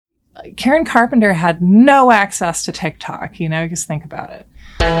Karen Carpenter had no access to TikTok, just think about it.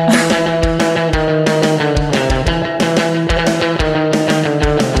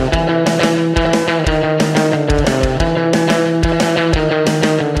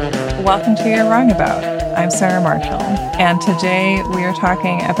 Welcome to You're Wrong About. I'm Sarah Marshall, and today we are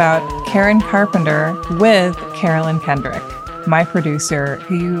talking about Karen Carpenter with Carolyn Kendrick, my producer,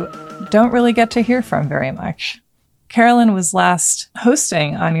 who you don't really get to hear from very much. Carolyn was last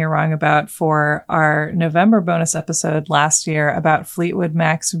hosting on You're Wrong About for our November bonus episode last year about Fleetwood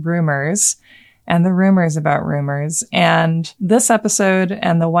Mac's Rumors and the rumors about rumors. And this episode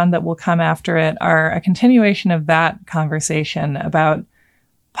and the one that will come after it are a continuation of that conversation about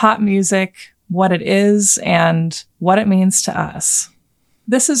pop music, what it is, and what it means to us.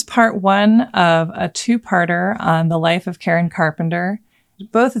 This is part one of a two-parter on the life of Karen Carpenter.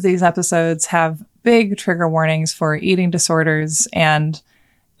 Both of these episodes have big trigger warnings for eating disorders and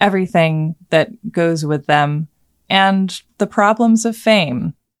everything that goes with them, and the problems of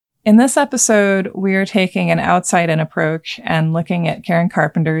fame. In this episode, we are taking an outside-in approach and looking at Karen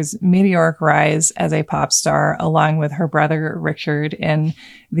Carpenter's meteoric rise as a pop star, along with her brother Richard in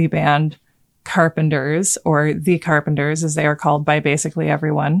the band Carpenters, or The Carpenters, as they are called by basically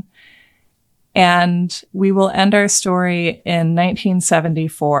everyone. And we will end our story in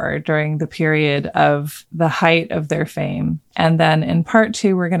 1974, during the period of the height of their fame. And then in part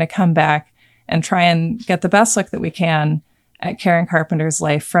two, we're going to come back and try and get the best look that we can at Karen Carpenter's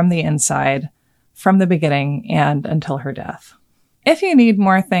life from the inside, from the beginning and until her death. If you need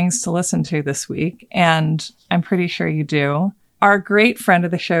more things to listen to this week, and I'm pretty sure you do, our great friend of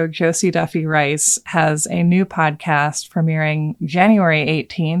the show, Josie Duffy Rice, has a new podcast premiering January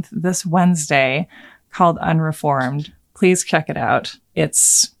 18th, this Wednesday, called Unreformed. Please check it out.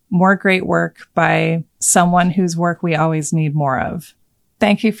 It's more great work by someone whose work we always need more of.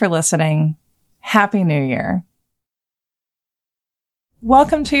 Thank you for listening. Happy New Year.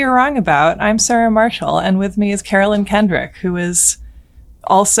 Welcome to You're Wrong About. I'm Sarah Marshall, and with me is Carolyn Kendrick, who is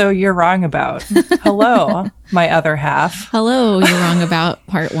also You're Wrong About. Hello, my other half. Hello, You're Wrong About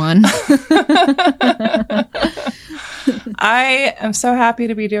part one. I am so happy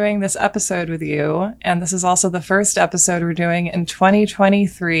to be doing this episode with you, and this is also the first episode we're doing in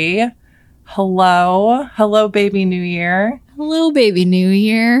 2023. Hello, baby New Year. Hello, baby New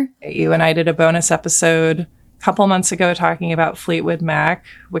Year. You and I did a bonus episode couple months ago talking about Fleetwood Mac,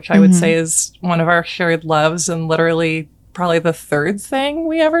 which I would say is one of our shared loves and literally probably the third thing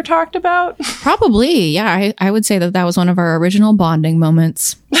we ever talked about. Probably, yeah. I would say that was one of our original bonding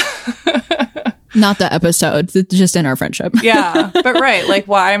moments. Not the episode, just in our friendship. Yeah, but right.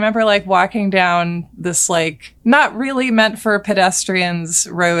 I remember walking down this not really meant for pedestrians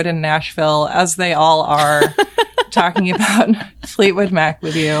road in Nashville, as they all are, talking about Fleetwood Mac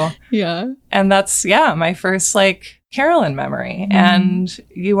with you. Yeah. And that's, my first Carolyn memory. And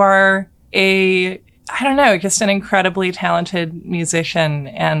you are just an incredibly talented musician.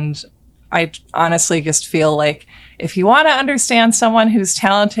 And I honestly just feel like if you want to understand someone who's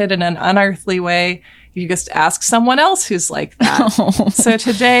talented in an unearthly way, you just ask someone else who's like that. Oh. So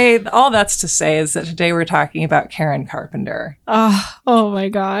today, all that's to say is that today we're talking about Karen Carpenter. Oh my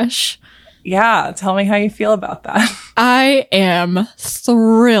gosh. Yeah, tell me how you feel about that. I am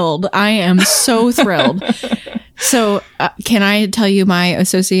thrilled. I am so thrilled. So, can I tell you my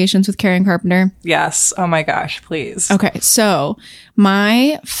associations with Karen Carpenter? Yes. Oh my gosh, please. Okay. So,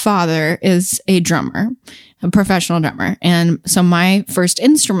 my father is a drummer, a professional drummer. And so my first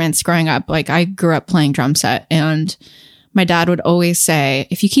instruments growing up, I grew up playing drum set, and my dad would always say,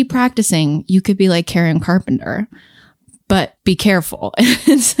 if you keep practicing, you could be like Karen Carpenter. But be careful.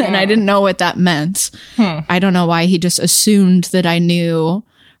 And I didn't know what that meant. I don't know why he just assumed that I knew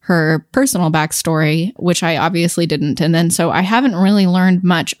her personal backstory, which I obviously didn't. And then so I haven't really learned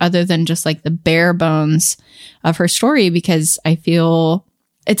much other than just the bare bones of her story, because I feel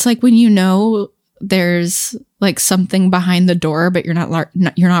it's when there's something behind the door, but you're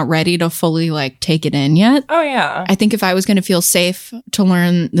not ready to fully take it in yet. Oh yeah. I think if I was going to feel safe to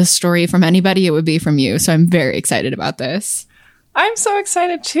learn this story from anybody, it would be from you. So I'm very excited about this. I'm so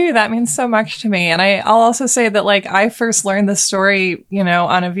excited too. That means so much to me. And I'll also say that I first learned this story,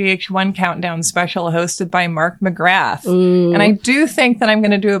 on a VH1 countdown special hosted by Mark McGrath. Ooh. And I do think that I'm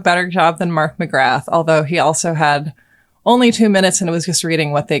going to do a better job than Mark McGrath, although he also had only 2 minutes and it was just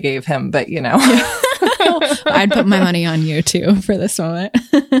reading what they gave him. But, I'd put my money on you too for this moment.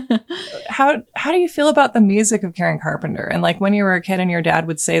 How do you feel about the music of Karen Carpenter? And when you were a kid and your dad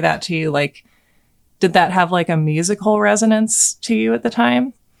would say that to you, did that have a musical resonance to you at the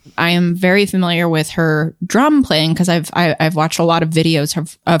time? I am very familiar with her drum playing because I've watched a lot of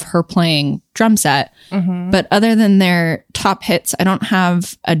videos of her playing drum set. But other than their top hits, I don't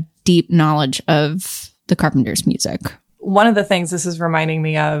have a deep knowledge of the Carpenters' music. One of the things this is reminding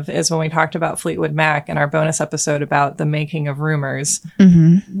me of is when we talked about Fleetwood Mac in our bonus episode about the making of Rumors.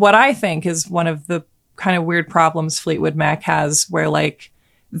 What I think is one of the kind of weird problems Fleetwood Mac has, where like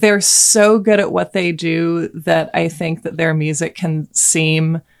they're so good at what they do that I think that their music can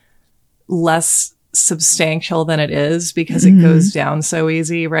seem less substantial than it is because it goes down so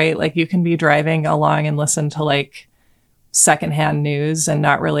easy, right? Like you can be driving along and listen to like secondhand news and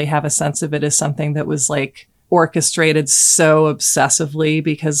not really have a sense of it as something that was like orchestrated so obsessively,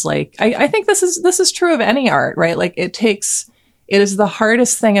 because like I think this is true of any art, right? Like it is the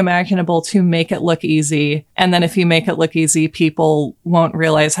hardest thing imaginable to make it look easy. And then if you make it look easy, people won't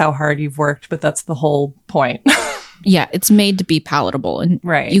realize how hard you've worked, but that's the whole point. Yeah, it's made to be palatable, and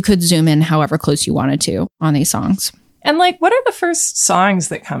you could zoom in however close you wanted to on these songs. And like, what are the first songs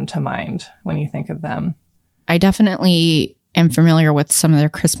that come to mind when you think of them? I definitely am familiar with some of their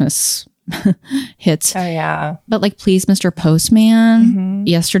Christmas hits. Oh, yeah. But like, Please, Mr. Postman,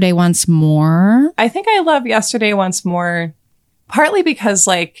 Yesterday Once More. I think I love Yesterday Once More, partly because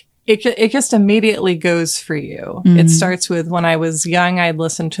like, it just immediately goes for you. It starts with, when I was young, I'd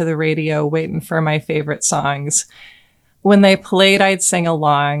listen to the radio waiting for my favorite songs. When they played, I'd sing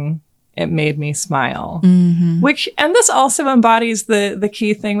along. It made me smile. Which, and this also embodies the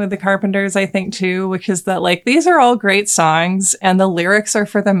key thing with the Carpenters, I think, too, which is that like, these are all great songs and the lyrics are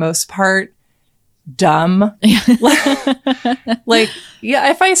for the most part dumb. Like, yeah,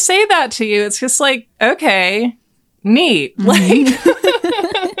 if I say that to you, it's just like, okay, neat. Like,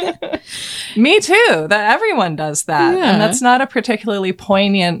 me too. That everyone does that. Yeah. And that's not a particularly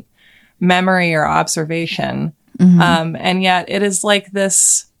poignant memory or observation. And yet it is like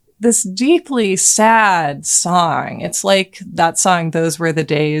this deeply sad song. It's like that song, Those Were the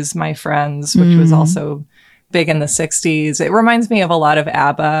Days, My Friends, which was also big in the 60s. It reminds me of a lot of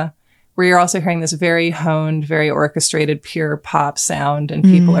ABBA, where you're also hearing this very honed, very orchestrated, pure pop sound. And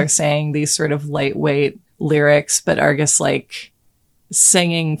people are saying these sort of lightweight lyrics, but are just like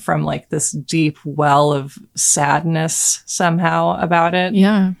singing from like this deep well of sadness somehow about it.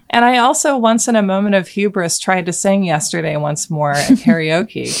 Yeah. And I also once in a moment of hubris tried to sing Yesterday Once More at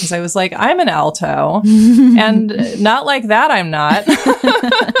karaoke because I was like, I'm an alto and not like that. I'm not.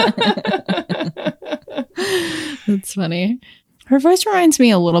 That's funny. Her voice reminds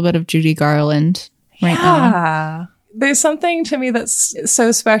me a little bit of Judy Garland now. There's something to me that's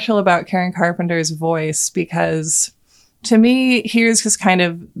so special about Karen Carpenter's voice, because to me, here's just kind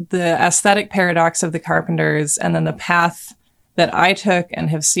of the aesthetic paradox of the Carpenters and then the path that I took and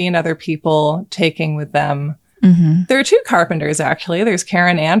have seen other people taking with them. There are two Carpenters, actually. There's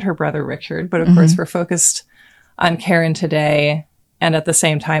Karen and her brother Richard, but of course we're focused on Karen today. And at the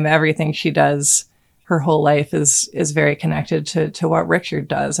same time, everything she does, her whole life is very connected to what Richard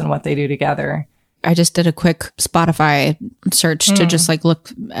does and what they do together. I just did a quick Spotify search to just like look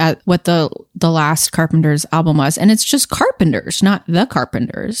at what the last Carpenters album was. And it's just Carpenters, not the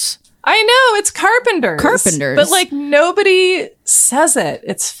Carpenters. I know, it's Carpenters. Carpenters. But like nobody says it.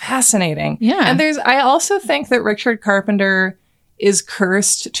 It's fascinating. Yeah. And I also think that Richard Carpenter is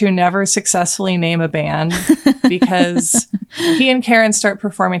cursed to never successfully name a band because he and Karen start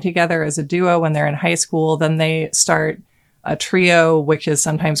performing together as a duo when they're in high school. Then they start a trio, which is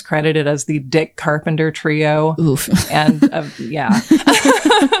sometimes credited as the Dick Carpenter Trio. Oof. And yeah.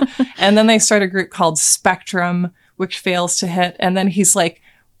 And then they start a group called Spectrum, which fails to hit. And then he's like,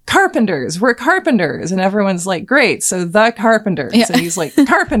 Carpenters, we're Carpenters. And everyone's like, great. So the Carpenters. Yeah. And he's like,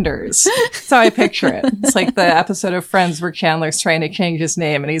 Carpenters. That's how I picture it. It's like the episode of Friends where Chandler's trying to change his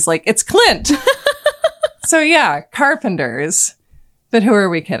name. And he's like, it's Clint. So yeah, Carpenters. But who are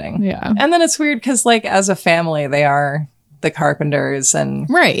we kidding? Yeah. And then it's weird because like as a family, they are the Carpenters. And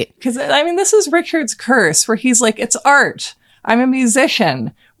right. Because I mean, this is Richard's curse where he's like, it's art. I'm a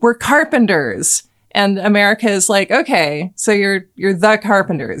musician. We're Carpenters. And America is like, okay, so you're the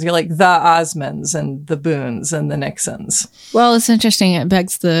Carpenters. You're like the Osmonds and the Boones and the Nixons. Well, it's interesting. It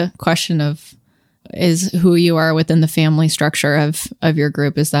begs the question of, is who you are within the family structure of your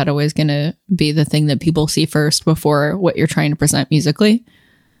group, is that always going to be the thing that people see first before what you're trying to present musically?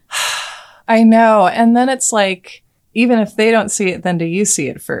 I know. And then it's like, even if they don't see it, then do you see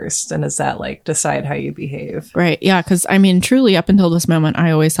it first? And does that like decide how you behave? Right. Yeah. Because I mean, truly, up until this moment,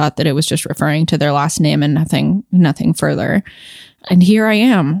 I always thought that it was just referring to their last name and nothing further. And here I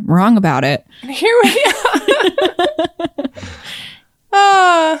am, wrong about it. Here we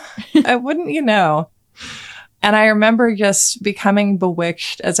are. Wouldn't you know? And I remember just becoming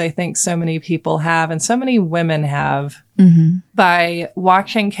bewitched, as I think so many people have, and so many women have, by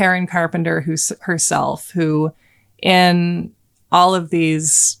watching Karen Carpenter herself, who in all of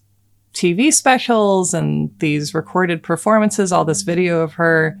these TV specials and these recorded performances, all this video of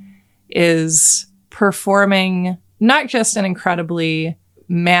her, is performing not just an incredibly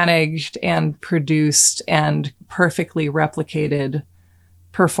managed and produced and perfectly replicated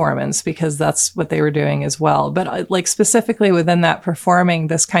performance, because that's what they were doing as well, but like specifically within that, performing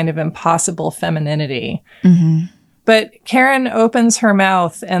this kind of impossible femininity. But Karen opens her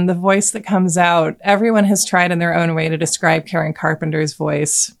mouth, and the voice that comes out, everyone has tried in their own way to describe Karen Carpenter's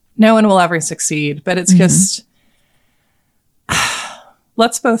voice. No one will ever succeed, but it's just,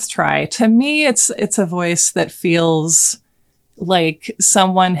 let's both try. To me, it's a voice that feels like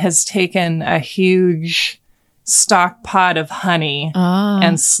someone has taken a huge stock pot of honey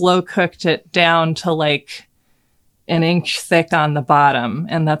and slow cooked it down to like an inch thick on the bottom.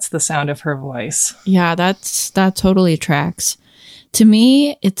 And that's the sound of her voice. Yeah, that totally tracks. To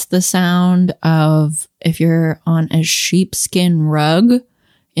me, it's the sound of if you're on a sheepskin rug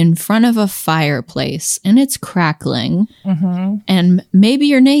in front of a fireplace and it's crackling and maybe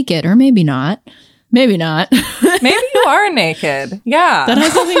you're naked or maybe not. Maybe not. Maybe you are naked. Yeah. That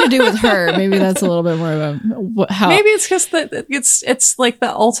has nothing to do with her. Maybe that's a little bit more of a how. Maybe it's just that it's like the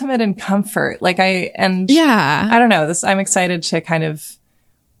ultimate in comfort. Like I don't know. I'm excited to kind of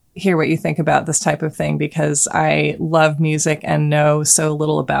hear what you think about this type of thing, because I love music and know so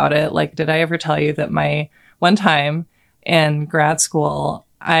little about it. Like, did I ever tell you that my one time in grad school,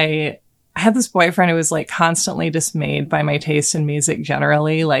 I had this boyfriend who was like constantly dismayed by my taste in music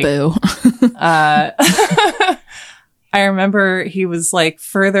generally. Like, boo. I remember he was like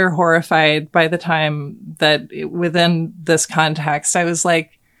further horrified by the time that within this context, I was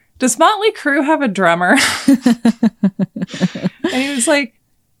like, does Motley Crue have a drummer? And he was like,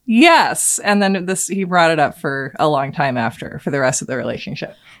 yes. And then he brought it up for a long time after, for the rest of the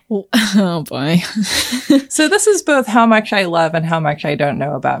relationship. Oh boy. So this is both how much I love and how much I don't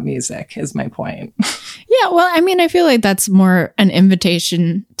know about music, is my point. Yeah, well, I mean, I feel like that's more an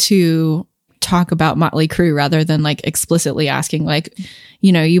invitation to talk about Motley Crue rather than like explicitly asking, like,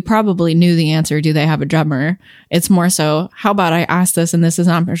 you know, you probably knew the answer. Do they have a drummer? It's more so, how about I ask this and this is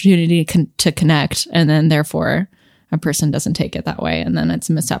an opportunity to connect, and then therefore a person doesn't take it that way, and then it's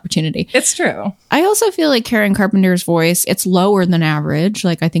a missed opportunity. It's true. I also feel like Karen Carpenter's voice, it's lower than average.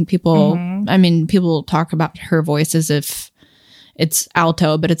 Like, I think people, people talk about her voice as if it's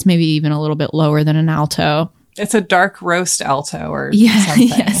alto, but it's maybe even a little bit lower than an alto. It's a dark roast alto or something.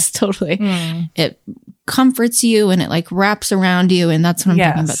 Yes, totally. It comforts you and it like wraps around you, and that's what I'm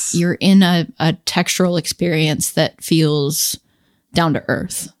talking about. You're in a textural experience that feels down to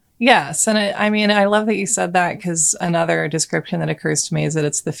earth. Yes. And I love that you said that, because another description that occurs to me is that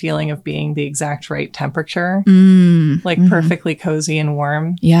it's the feeling of being the exact right temperature, like perfectly cozy and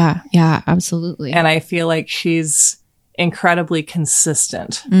warm. Yeah, absolutely. And I feel like she's incredibly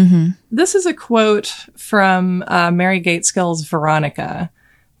consistent. This is a quote from Mary Gaitskell's Veronica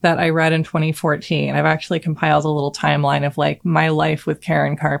that I read in 2014. I've actually compiled a little timeline of like my life with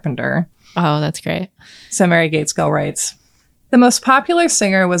Karen Carpenter. Oh, that's great. So Mary Gaitskell writes, "The most popular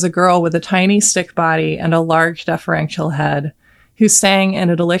singer was a girl with a tiny stick body and a large deferential head, who sang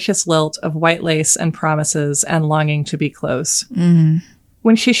in a delicious lilt of white lace and promises and longing to be close.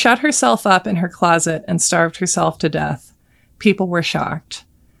 When she shut herself up in her closet and starved herself to death, people were shocked.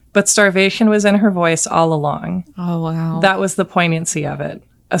 But starvation was in her voice all along. Oh, wow. That was the poignancy of it.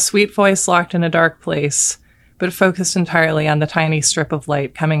 A sweet voice locked in a dark place, but focused entirely on the tiny strip of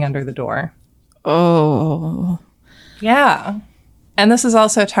light coming under the door." Oh. Yeah. And this is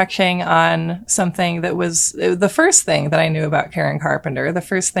also touching on something that was the first thing that I knew about Karen Carpenter, the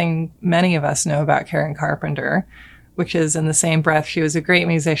first thing many of us know about Karen Carpenter, which is, in the same breath, she was a great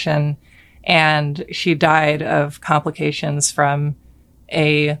musician, and she died of complications from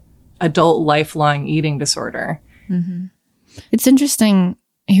a adult lifelong eating disorder. It's interesting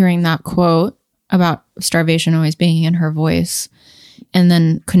hearing that quote about starvation always being in her voice, and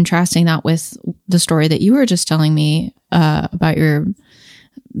then contrasting that with the story that you were just telling me about your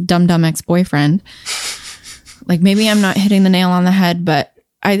dumb ex-boyfriend. Like, maybe I'm not hitting the nail on the head, but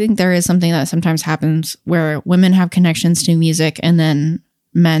I think there is something that sometimes happens where women have connections to music, and then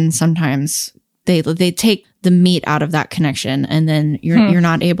men sometimes they take the meat out of that connection, and then you're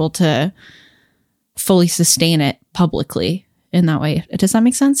not able to fully sustain it publicly in that way. Does that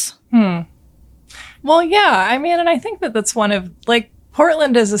make sense? Well, yeah. I mean, and I think that that's one of, like,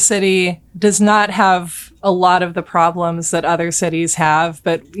 Portland as a city does not have a lot of the problems that other cities have,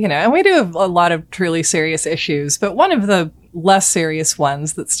 but, and we do have a lot of truly serious issues. But one of the less serious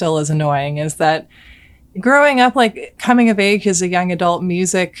ones that still is annoying is that growing up, like coming of age as a young adult,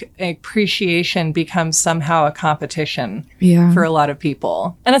 music appreciation becomes somehow a competition for a lot of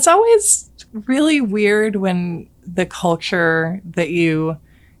people. And it's always really weird when the culture that you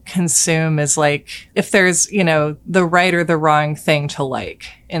consume is like, if there's, the right or the wrong thing to like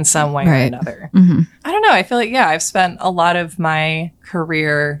in some way or another. Mm-hmm. I don't know. I feel like, I've spent a lot of my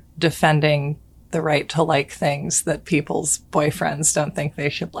career defending the right to like things that people's boyfriends don't think they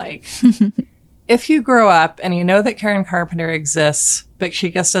should like. If you grow up and you know that Karen Carpenter exists, but she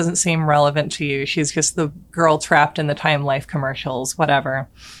just doesn't seem relevant to you, she's just the girl trapped in the Time Life commercials, whatever.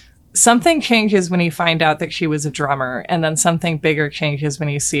 Something changes when you find out that she was a drummer, and then something bigger changes when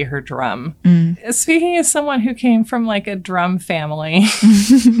you see her drum. Speaking as someone who came from like a drum family,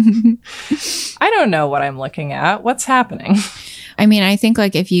 I don't know what I'm looking at. What's happening? I mean, I think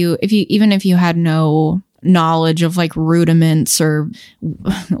like if you even if you had no knowledge of like rudiments or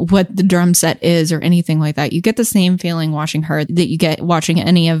what the drum set is or anything like that, you get the same feeling watching her that you get watching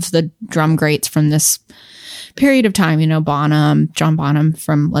any of the drum greats from this period of time, John Bonham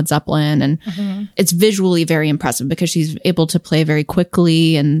from Led Zeppelin. And it's visually very impressive because she's able to play very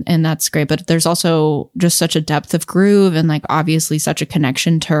quickly and that's great. But there's also just such a depth of groove and like obviously such a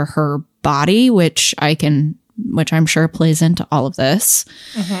connection to her body, which I'm sure plays into all of this.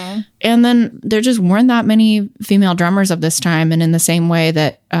 And then there just weren't that many female drummers of this time. And in the same way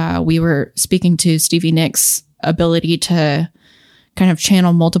that we were speaking to Stevie Nicks' ability to kind of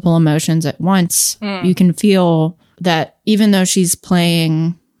channel multiple emotions at once, you can feel that even though she's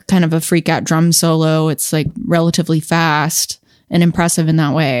playing kind of a freak out drum solo, it's like relatively fast and impressive in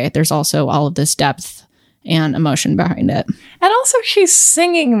that way. There's also all of this depth and emotion behind it. And also she's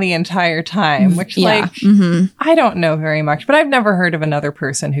singing the entire time, which I don't know very much, but I've never heard of another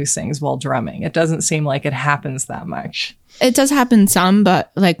person who sings while drumming. It doesn't seem like it happens that much. It does happen some,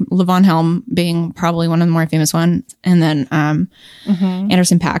 but like Levon Helm being probably one of the more famous ones. And then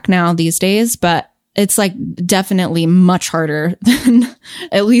Anderson .Paak now these days. But it's like definitely much harder than,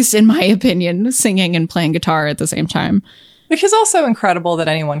 at least in my opinion, singing and playing guitar at the same time. Which is also incredible that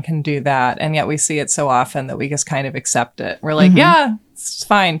anyone can do that. And yet we see it so often that we just kind of accept it. We're like, yeah, it's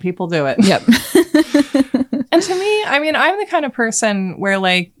fine. People do it. Yep. And to me, I mean, I'm the kind of person where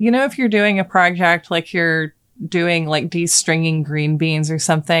like, if you're doing a project, like you're doing like de-stringing green beans or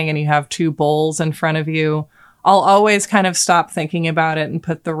something and you have two bowls in front of you, I'll always kind of stop thinking about it and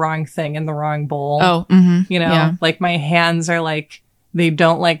put the wrong thing in the wrong bowl. Like my hands are like, they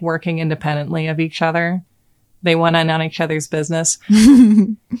don't like working independently of each other. They want in on each other's business.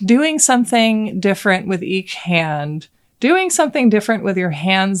 Doing something different with each hand, doing something different with your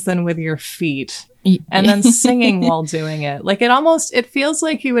hands than with your feet, and then singing while doing it. Like it feels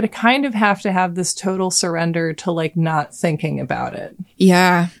like you would kind of have to have this total surrender to like not thinking about it.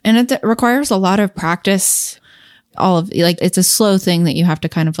 Yeah. And it requires a lot of practice. It's a slow thing that you have to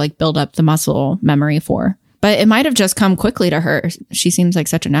kind of like build up the muscle memory for. But it might have just come quickly to her. She seems like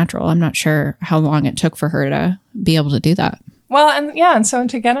such a natural. I'm not sure how long it took for her to be able to do that. Well, and so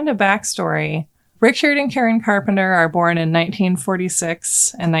to get into backstory, Richard and Karen Carpenter are born in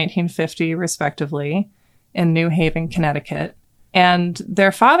 1946 and 1950, respectively, in New Haven, Connecticut. And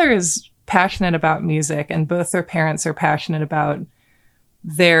their father is passionate about music, and both their parents are passionate about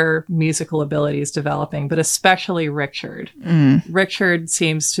their musical abilities developing, but especially Richard. Richard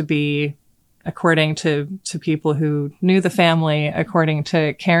seems to be, according to people who knew the family, according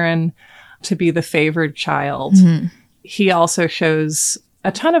to Karen, to be the favored child. He also shows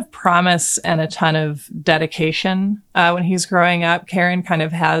a ton of promise and a ton of dedication when he's growing up. Karen kind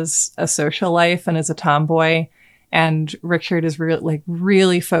of has a social life and is a tomboy, and Richard is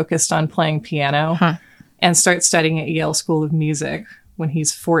really focused on playing piano and starts studying at Yale School of Music when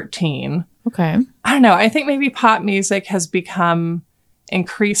he's 14. Okay. I don't know. I think maybe pop music has become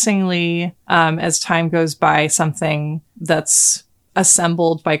increasingly, as time goes by, something that's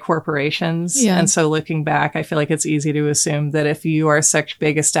assembled by corporations. Yeah. And so looking back, I feel like it's easy to assume that if you are such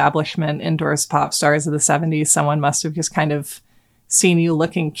big establishment endorsed pop stars of the 70s, someone must have just kind of seen you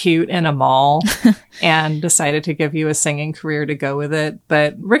looking cute in a mall and decided to give you a singing career to go with it.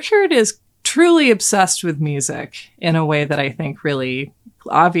 But Richard is truly obsessed with music in a way that I think really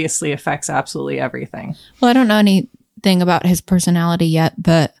obviously affects absolutely everything. Well, I don't know anything about his personality yet,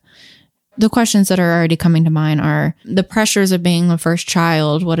 but the questions that are already coming to mind are the pressures of being the first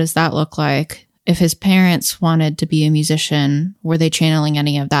child. What does that look like? if his parents wanted to be a musician, were they channeling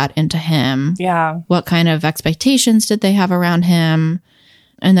any of that into him? Yeah. What kind of expectations did they have around him?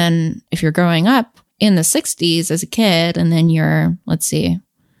 And then if you're growing up in the 60s as a kid, and then you're, let's see,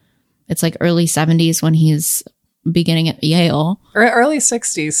 it's like early 70s when he's beginning at Yale. Or early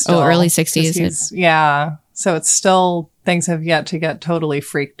 60s still. Oh, early 60s. Yeah. So it's still, things have yet to get totally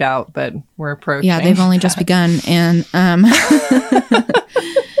freaked out, but we're approaching. Yeah, they've only just begun. And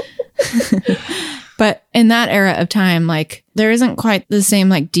but in that era of time, like, there isn't quite the same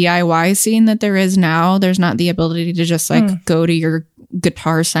like DIY scene that there is now. There's not the ability to just like go to your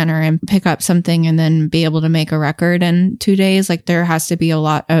Guitar Center and pick up something and then be able to make a record in 2 days. Like, there has to be a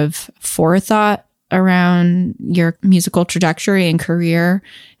lot of forethought around your musical trajectory and career.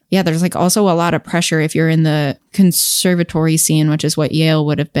 Yeah, there's like also a lot of pressure if you're in the conservatory scene, which is what Yale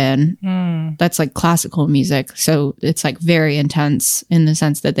would have been. That's like classical music. So it's like very intense in the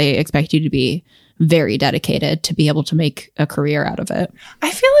sense that they expect you to be very dedicated to be able to make a career out of it. I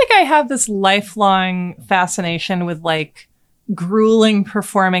feel like I have this lifelong fascination with like grueling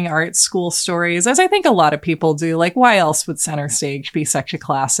performing arts school stories, as I think a lot of people do. Like, why else would Center Stage be such a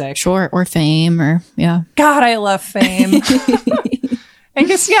classic? Sure, or Fame, or yeah. God, I love Fame. I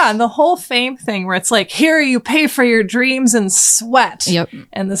guess, yeah, and the whole Fame thing where it's like, here you pay for your dreams and sweat. Yep.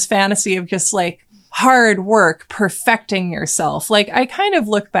 And this fantasy of just like hard work, perfecting yourself. Like, I kind of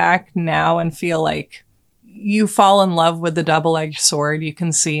look back now and feel like you fall in love with the double-edged sword you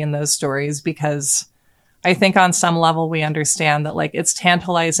can see in those stories, because I think on some level we understand that like it's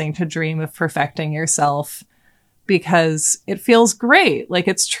tantalizing to dream of perfecting yourself because it feels great. Like,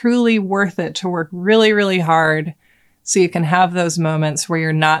 it's truly worth it to work really, really hard so you can have those moments where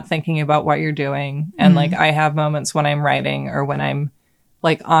you're not thinking about what you're doing. And like, I have moments when I'm writing or when I'm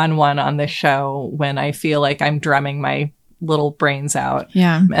like on this show when I feel like I'm drumming my little brains out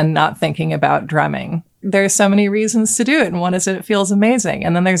and not thinking about drumming. There's so many reasons to do it. And one is that it feels amazing.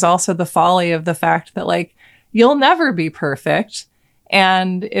 And then there's also the folly of the fact that like, you'll never be perfect.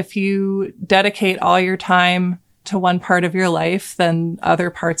 And if you dedicate all your time to one part of your life, then other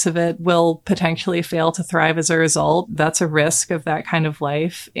parts of it will potentially fail to thrive as a result. That's a risk of that kind of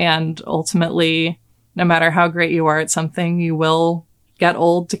life. And ultimately, no matter how great you are at something, you will get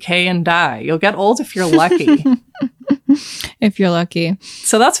old, decay, and die. You'll get old if you're lucky. If you're lucky.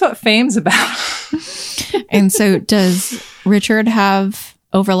 So that's what Fame's about. And so does Richard have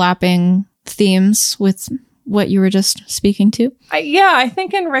overlapping themes with what you were just speaking to? I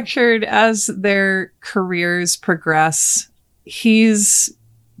think in Richard, as their careers progress, he's,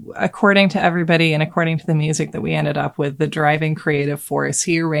 according to everybody and according to the music that we ended up with, the driving creative force.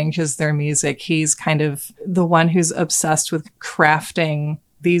 He arranges their music. He's kind of the one who's obsessed with crafting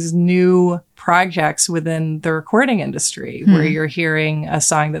these new projects within the recording industry, where you're hearing a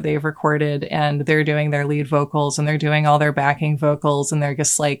song that they've recorded and they're doing their lead vocals and they're doing all their backing vocals and they're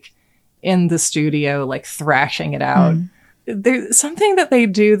just like in the studio, like thrashing it out. There's something that they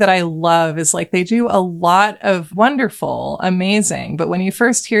do that I love is like they do a lot of wonderful, amazing, but when you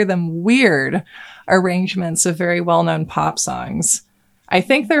first hear them, weird arrangements of very well-known pop songs. I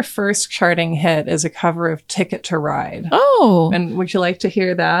think their first charting hit is a cover of Ticket to Ride. Oh. And would you like to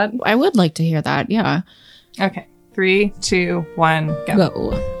hear that? I would like to hear that, yeah. Okay. 3, 2, 1, go.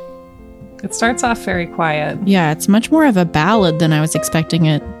 Go. It starts off very quiet. Yeah, it's much more of a ballad than I was expecting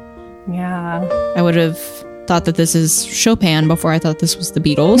it. Yeah. I would have thought that this is Chopin before I thought this was the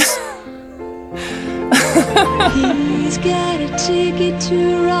Beatles. He's got a ticket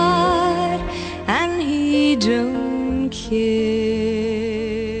to ride and he don't care.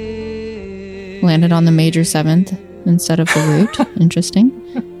 Landed on the major 7th instead of the root. Interesting.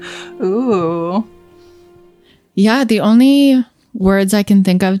 Ooh. Yeah, the only words I can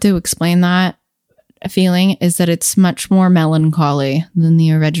think of to explain that feeling is that it's much more melancholy than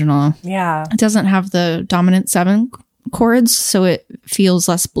the original. Yeah. It doesn't have the dominant 7 chords, so it feels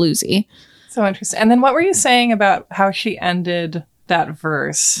less bluesy. So interesting. And then what were you saying about how she ended that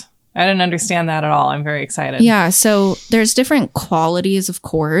verse? I didn't understand that at all. I'm very excited. Yeah, so there's different qualities of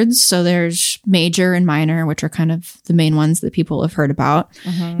chords. So there's major and minor, which are kind of the main ones that people have heard about.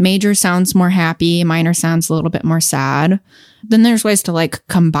 Major sounds more happy, minor sounds a little bit more sad. Then there's ways to like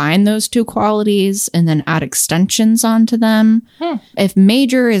combine those two qualities and then add extensions onto them. If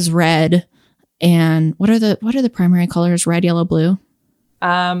major is red, and what are the primary colors? Red, yellow, blue?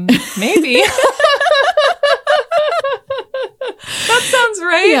 Maybe. That sounds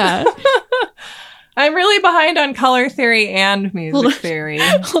right. Yeah. I'm really behind on color theory and music theory.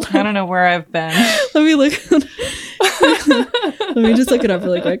 I don't know where I've been. Let me look. Let me just look it up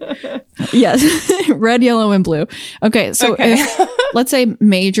really quick. Yes. Red, yellow, and blue. Okay. So let's say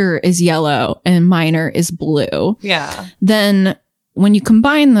major is yellow and minor is blue. Yeah. Then when you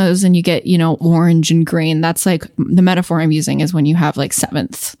combine those and you get, orange and green, that's like the metaphor I'm using is when you have like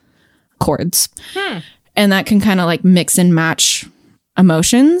seventh chords. And that can kind of like mix and match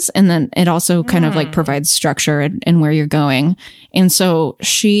emotions. And then it also kind of like provides structure and where you're going. And so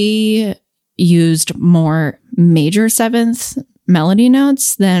she used more major seventh melody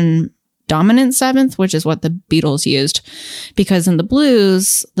notes than dominant seventh, which is what the Beatles used, because in the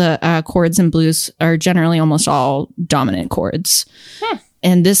blues, the chords in blues are generally almost all dominant chords.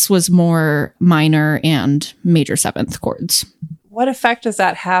 And this was more minor and major seventh chords. What effect does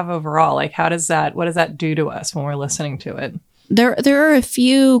that have overall? Like, what does that do to us when we're listening to it? There are a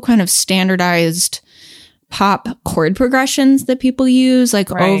few kind of standardized pop chord progressions that people use like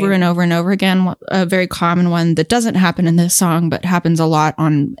over and over and over again. A very common one that doesn't happen in this song, but happens a lot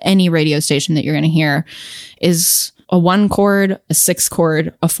on any radio station that you're going to hear is a 1 chord, a 6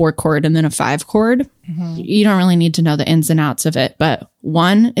 chord, a 4 chord, and then a 5 chord. You don't really need to know the ins and outs of it, but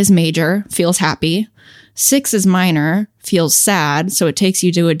 1 is major, feels happy. 6 is minor, feels sad. So it takes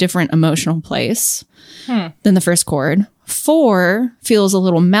you to a different emotional place than the first chord. 4 feels a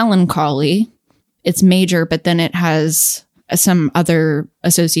little melancholy. It's major, but then it has some other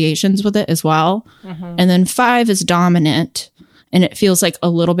associations with it as well. And then 5 is dominant and it feels like a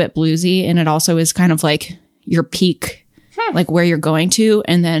little bit bluesy. And it also is kind of like your peak, like where you're going to.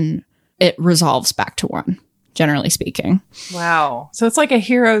 And then it resolves back to 1, generally speaking. Wow. So it's like a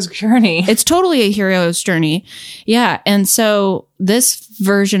hero's journey. It's totally a hero's journey. Yeah. And so this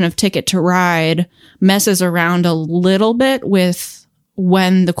version of Ticket to Ride messes around a little bit with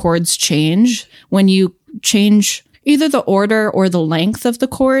when the chords change. When you change either the order or the length of the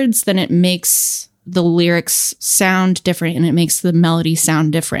chords, then it makes the lyrics sound different and it makes the melody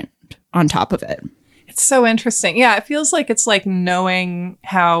sound different on top of it. It's so interesting. Yeah, it feels like it's like knowing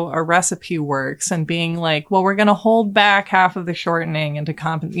how a recipe works and being like, well, we're going to hold back half of the shortening and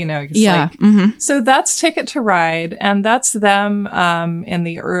to So that's Ticket to Ride, and that's them in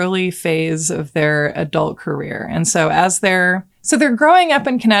the early phase of their adult career. And so they're growing up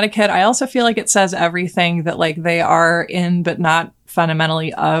in Connecticut. I also feel like it says everything that like they are in, but not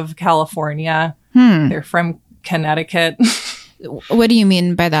fundamentally of California. They're from Connecticut. What do you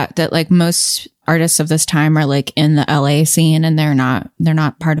mean by that? That like most artists of this time are like in the LA scene and they're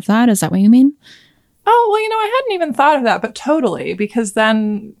not part of that? Is that what you mean? Oh, well, I hadn't even thought of that, but totally, because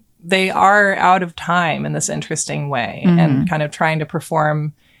then they are out of time in this interesting way and kind of trying to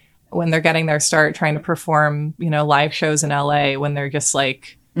perform when they're getting their start, trying to perform, live shows in LA when they're just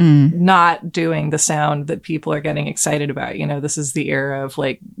like not doing the sound that people are getting excited about. This is the era of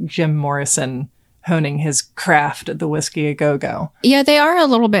like Jim Morrison honing his craft at the Whiskey A Go-Go. Yeah, they are a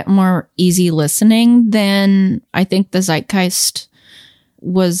little bit more easy listening than I think the zeitgeist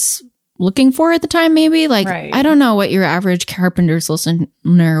was looking for at the time, maybe. Like, I don't know what your average Carpenters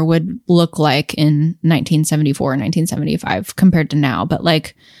listener would look like in 1974, 1975 compared to now, but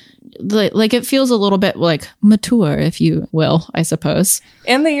like it feels a little bit like mature, if you will, I suppose.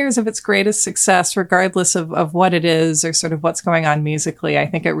 In the years of its greatest success, regardless of what it is or sort of what's going on musically, I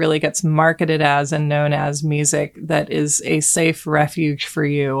think it really gets marketed as and known as music that is a safe refuge for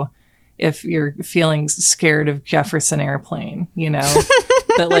you if you're feeling scared of Jefferson Airplane,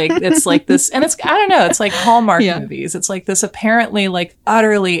 that like, it's like this, and it's, I don't know, it's like Hallmark movies. It's like this apparently like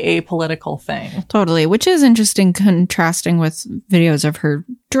utterly apolitical thing. Totally. Which is interesting, contrasting with videos of her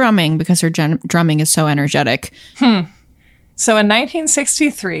drumming, because her drumming is so energetic. So in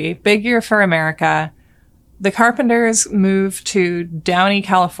 1963, big year for America, the Carpenters moved to Downey,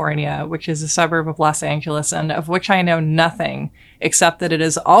 California, which is a suburb of Los Angeles, and of which I know nothing, except that it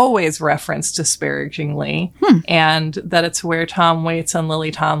is always referenced disparagingly, and that it's where Tom Waits and Lily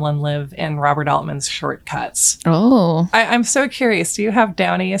Tomlin live in Robert Altman's Short Cuts. Oh. I'm so curious. Do you have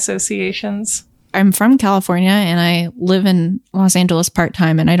Downey associations? I'm from California, and I live in Los Angeles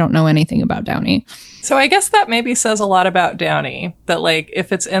part-time, and I don't know anything about Downey. So I guess that maybe says a lot about Downey, that like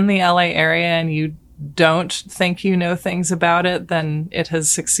if it's in the LA area and you don't think you know things about it, then it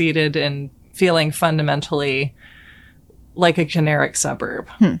has succeeded in feeling fundamentally like a generic suburb.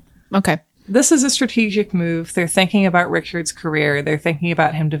 Okay. This is a strategic move. They're thinking about Richard's career. They're thinking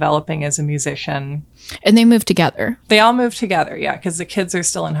about him developing as a musician. And they move together. They all move together, yeah, because the kids are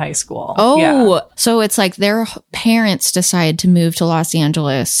still in high school. Oh, yeah. So it's like their parents decide to move to Los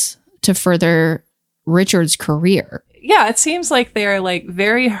Angeles to further Richard's career. Yeah, it seems like they're like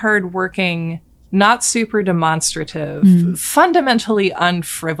very hardworking, not super demonstrative, fundamentally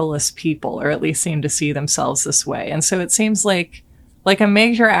unfrivolous people, or at least seem to see themselves this way. And so it seems like a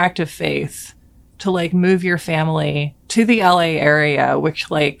major act of faith to like move your family to the LA area,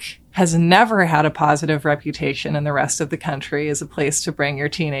 which like has never had a positive reputation in the rest of the country as a place to bring your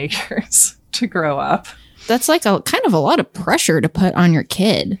teenagers to grow up. That's like a kind of a lot of pressure to put on your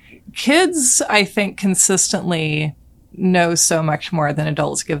kid. Kids, I think, consistently know so much more than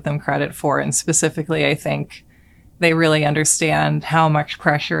adults give them credit for. And specifically, I think they really understand how much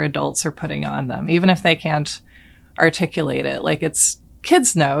pressure adults are putting on them, even if they can't articulate it. Like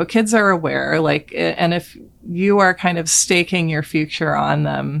kids know, kids are aware, like, and if you are kind of staking your future on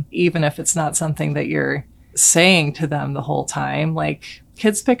them, even if it's not something that you're saying to them the whole time, like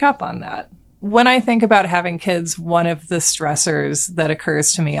kids pick up on that. When I think about having kids, one of the stressors that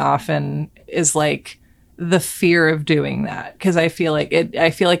occurs to me often is like the fear of doing that. Cause I feel like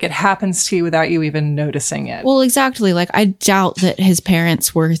it happens to you without you even noticing it. Well, exactly. Like, I doubt that his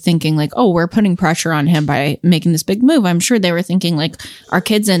parents were thinking like, oh, we're putting pressure on him by making this big move. I'm sure they were thinking like, our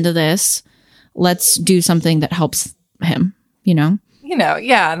kid's into this. Let's do something that helps him, you know?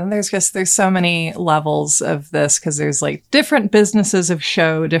 Yeah. And there's so many levels of this because there's like different businesses of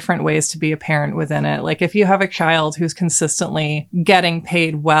show, different ways to be a parent within it. Like if you have a child who's consistently getting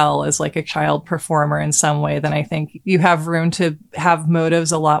paid well as like a child performer in some way, then I think you have room to have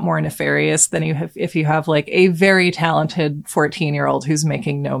motives a lot more nefarious than you have if you have like a very talented 14-year-old who's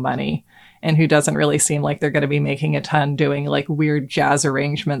making no money and who doesn't really seem like they're going to be making a ton doing like weird jazz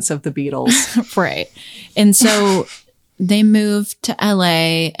arrangements of the Beatles. Right. And so they moved to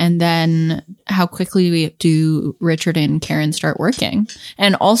LA, and then how quickly do Richard and Karen start working?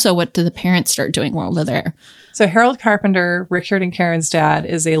 And also, what do the parents start doing while they're there? So Harold Carpenter, Richard and Karen's dad,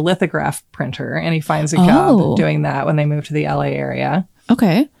 is a lithograph printer, and he finds a job doing that when they move to the LA area.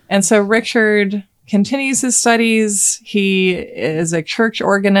 Okay. And so Richard continues his studies. He is a church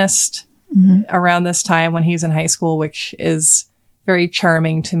organist around this time when he's in high school, which is very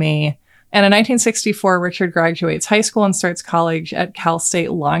charming to me. And in 1964, Richard graduates high school and starts college at Cal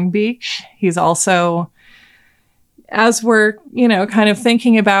State Long Beach. He's also, as we're, kind of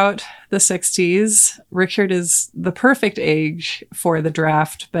thinking about the 60s, Richard is the perfect age for the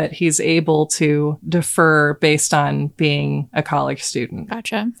draft, but he's able to defer based on being a college student.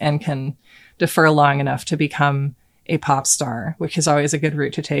 Gotcha. And can defer long enough to become a pop star, which is always a good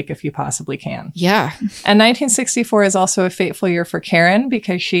route to take if you possibly can. Yeah. And 1964 is also a fateful year for Karen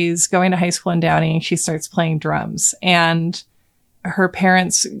because she's going to high school in Downey and she starts playing drums. And her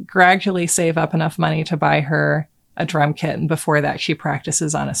parents gradually save up enough money to buy her a drum kit. And before that, she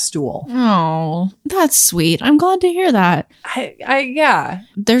practices on a stool. Oh, that's sweet. I'm glad to hear that. Yeah.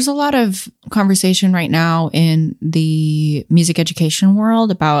 There's a lot of conversation right now in the music education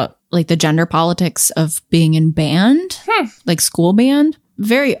world about like the gender politics of being in band, like school band.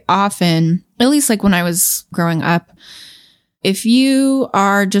 Very often, at least like when I was growing up, if you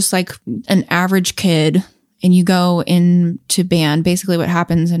are just like an average kid and you go into band, basically what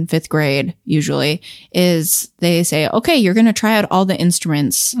happens in 5th grade usually is they say, okay, you're going to try out all the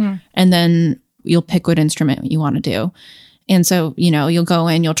instruments and then you'll pick what instrument you want to do. And so, you'll go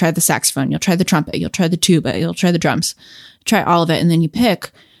in, you'll try the saxophone, you'll try the trumpet, you'll try the tuba, you'll try the drums, try all of it. And then you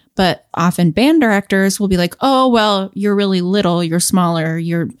pick. But often band directors will be like, oh, well, you're really little, you're smaller,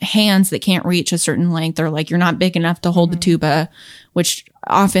 your hands that can't reach a certain length, or like you're not big enough to hold the tuba, which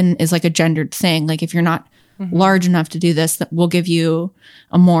often is like a gendered thing. Like if you're not large enough to do this, that we'll give you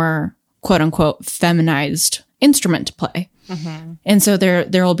a more quote unquote feminized instrument to play. And so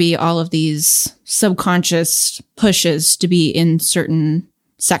there will be all of these subconscious pushes to be in certain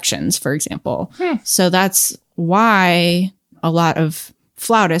sections, for example. So that's why a lot of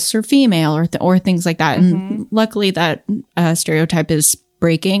flautists are female or things like that. And luckily that stereotype is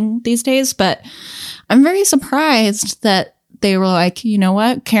breaking these days. But I'm very surprised that they were like, you know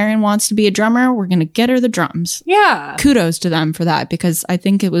what? Karen wants to be a drummer. We're going to get her the drums. Yeah. Kudos to them for that, because I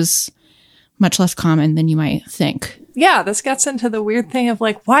think it was much less common than you might think. Yeah. This gets into the weird thing of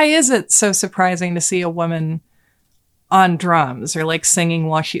like, why is it so surprising to see a woman on drums or like singing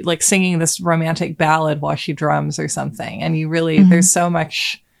this romantic ballad while she drums or something? And you really, there's so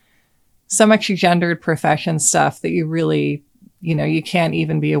much gendered profession stuff that you really, you can't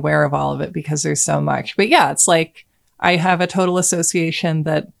even be aware of all of it because there's so much. But yeah, it's like, I have a total association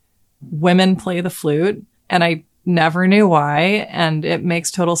that women play the flute and I never knew why. And it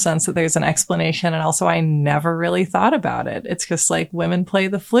makes total sense that there's an explanation. And also I never really thought about it. It's just like women play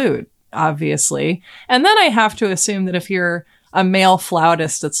the flute, obviously. And then I have to assume that if you're a male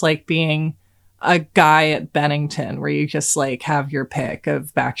flautist, it's like being a guy at Bennington where you just like have your pick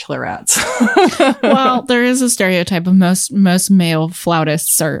of bachelorettes. Well, there is a stereotype of most male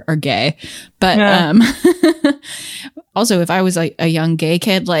flautists are gay, but also if I was like a young gay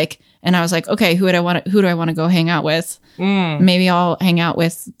kid, like, and I was like, okay, who do I want to go hang out with? Maybe I'll hang out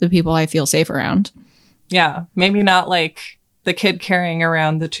with the people I feel safe around. Yeah, maybe not like the kid carrying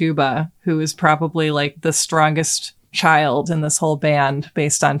around the tuba, who is probably like the strongest child in this whole band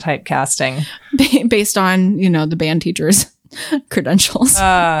based on typecasting. Based on, the band teacher's credentials.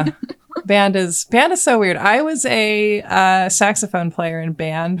 Band is so weird. I was a saxophone player in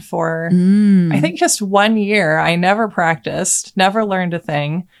band for, I think, just 1 year. I never practiced, never learned a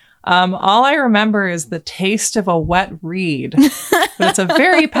thing. All I remember is the taste of a wet reed. But it's a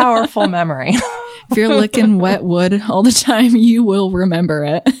very powerful memory. If you're licking wet wood all the time, you will remember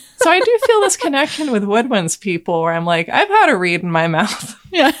it. So I do feel this connection with woodwinds people where I'm like, I've had a reed in my mouth.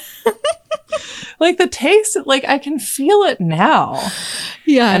 Yeah. Like the taste, like I can feel it now.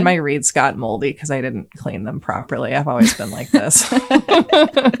 Yeah. And my reeds got moldy because I didn't clean them properly. I've always been like this.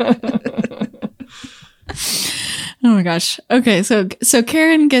 Oh my gosh. Okay. So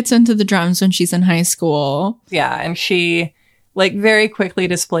Karen gets into the drums when she's in high school. Yeah. And she like very quickly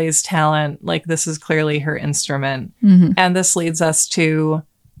displays talent. Like this is clearly her instrument. Mm-hmm. And this leads us to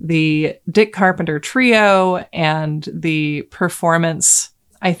the Dick Carpenter trio, and the performance,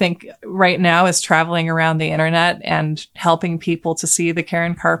 I think right now, is traveling around the internet and helping people to see the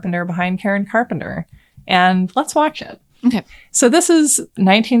Karen Carpenter behind Karen Carpenter. And let's watch it. Okay. So this is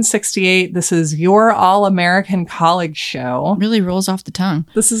 1968. This is Your All-American College Show. Really rolls off the tongue.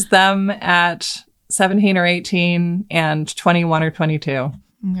 This is them at 17 or 18 and 21 or 22.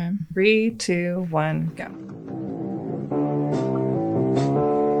 Okay. 3, 2, 1, go.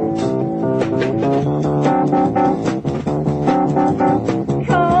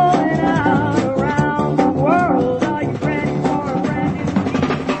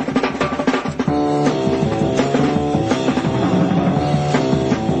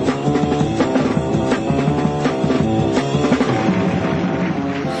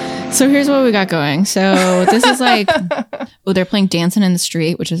 So here's what we got going. So this is like, they're playing Dancing in the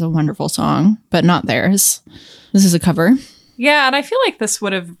Street, which is a wonderful song, but not theirs. This is a cover. Yeah, and I feel like this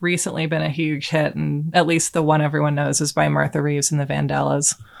would have recently been a huge hit, and at least the one everyone knows is by Martha Reeves and the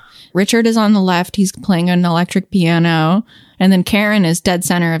Vandellas. Richard is on the left. He's playing an electric piano. And then Karen is dead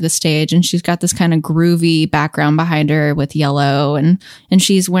center of the stage, and she's got this kind of groovy background behind her with yellow. And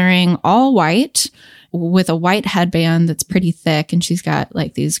she's wearing all white with a white headband that's pretty thick. And she's got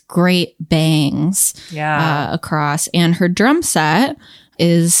like these great bangs across. And her drum set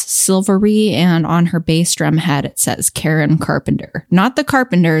is silvery, and on her bass drum head it says Karen Carpenter. Not the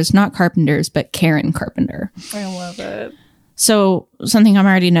Carpenters, not Carpenters, but Karen Carpenter. I love it. So something I'm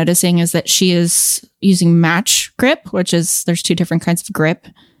already noticing is that she is using match grip, which is, there's two different kinds of grip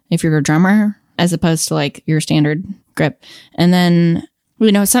if you're a drummer, as opposed to like your standard grip. And then,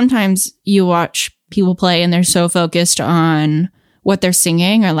 sometimes you watch people play and they're so focused on what they're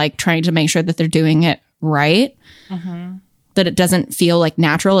singing or like trying to make sure that they're doing it right. Mm-hmm. That it doesn't feel like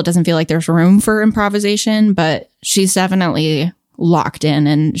natural. It doesn't feel like there's room for improvisation, but she's definitely locked in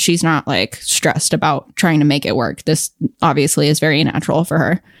and she's not like stressed about trying to make it work. This obviously is very natural for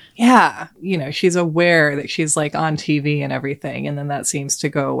her. Yeah. She's aware that she's like on TV and everything. And then that seems to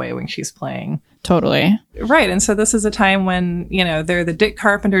go away when she's playing. Totally. Right. And so this is a time when, they're the Dick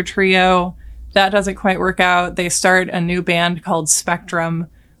Carpenter trio. That doesn't quite work out. They start a new band called Spectrum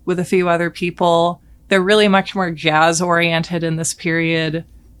with a few other people. They're really much more jazz oriented in this period.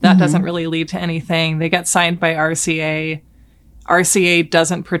 That doesn't really lead to anything. They get signed by RCA. RCA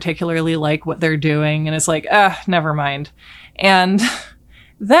doesn't particularly like what they're doing and is like, never mind. And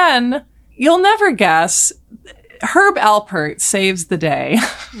then you'll never guess, Herb Alpert saves the day.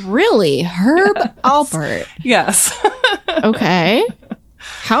 Really? Herb Alpert? Yes. Okay.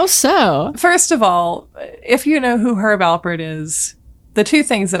 How so? First of all, if you know who Herb Alpert is, the two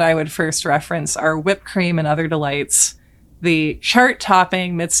things that I would first reference are Whipped Cream and Other Delights, the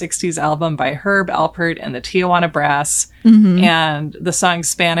chart-topping mid-60s album by Herb Alpert and the Tijuana Brass, and the song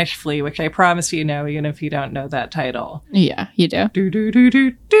Spanish Flea, which I promise you know, even if you don't know that title. Yeah, you do.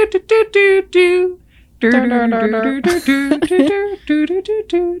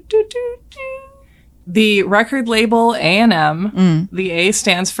 The record label A&M, the A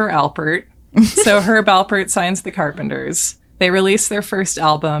stands for Alpert. So Herb Alpert signs the Carpenters. They release their first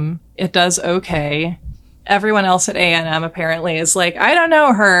album. It does okay. Everyone else at A&M apparently is like, I don't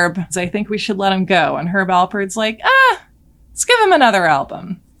know, Herb. I think we should let him go. And Herb Alpert's like, let's give him another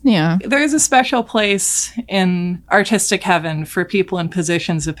album. Yeah. There's a special place in artistic heaven for people in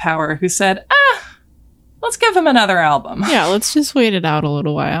positions of power who said, let's give them another album. Yeah, let's just wait it out a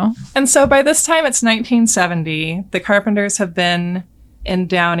little while. And so by this time, it's 1970. The Carpenters have been in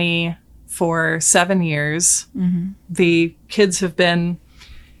Downey for 7 years. The kids have been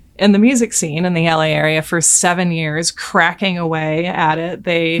in the music scene in the LA area for 7 years, cracking away at it.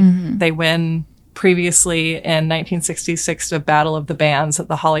 They win previously in 1966 the Battle of the Bands at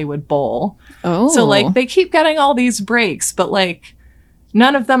the Hollywood Bowl. Oh. So like they keep getting all these breaks, but like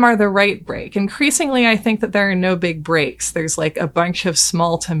none of them are the right break. Increasingly, I think that there are no big breaks. There's like a bunch of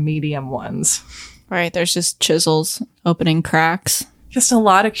small to medium ones. Right, there's just chisels opening cracks. Just a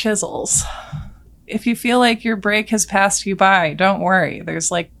lot of chisels. If you feel like your break has passed you by, don't worry. There's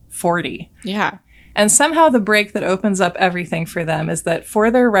like 40. Yeah. And somehow the break that opens up everything for them is that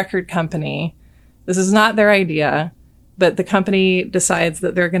for their record company, this is not their idea, but the company decides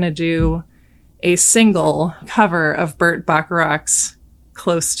that they're going to do a single cover of Burt Bacharach's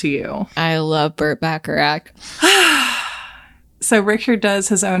Close to You. I love Burt Bacharach. So Richard does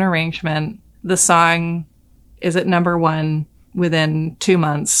his own arrangement. The song is at number 1 within 2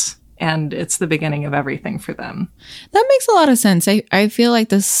 months, and it's the beginning of everything for them. That makes a lot of sense. I feel like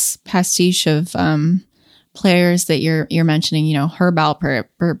this pastiche of players that you're mentioning, you know, Herb Alpert,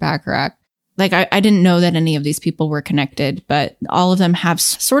 Burt Bacharach. Like, I didn't know that any of these people were connected, but all of them have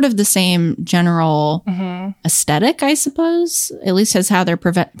sort of the same general aesthetic, I suppose, at least as how they're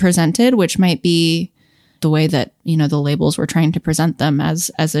presented, which might be the way that, you know, the labels were trying to present them as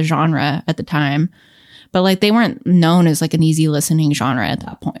a genre at the time. But like, they weren't known as like an easy listening genre at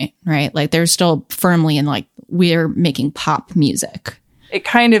that point, right? Like, they're still firmly in like, we're making pop music. It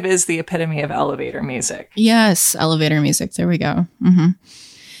kind of is the epitome of elevator music. Yes, elevator music. There we go.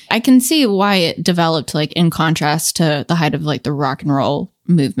 I can see why it developed like in contrast to the height of like the rock and roll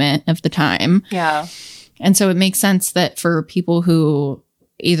movement of the time. Yeah. And so it makes sense that for people who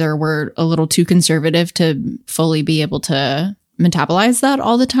either were a little too conservative to fully be able to metabolize that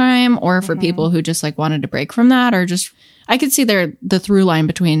all the time, or for people who just like wanted to break from that, or just, I could see the through line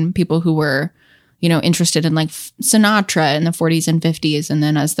between people who were, you know, interested in like Sinatra in the 40s and 50s. And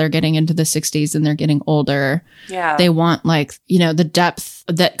then as they're getting into the 60s and they're getting older, they want like, you know, the depth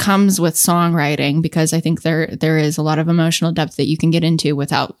that comes with songwriting, because I think there is a lot of emotional depth that you can get into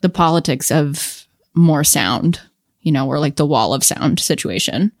without the politics of more sound, you know, or like the wall of sound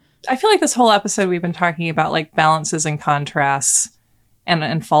situation. I feel like this whole episode we've been talking about like balances and contrasts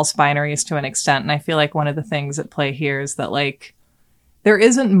and false binaries to an extent. And I feel like one of the things at play here is that like there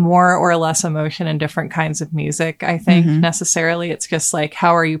isn't more or less emotion in different kinds of music, I think, necessarily. It's just like,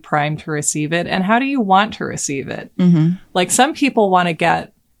 how are you primed to receive it? And how do you want to receive it? Like some people want to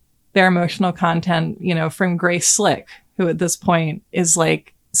get their emotional content, you know, from Grace Slick, who at this point is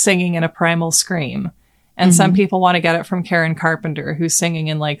like singing in a primal scream. And some people want to get it from Karen Carpenter, who's singing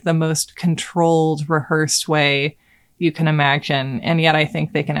in like the most controlled, rehearsed way you can imagine. And yet I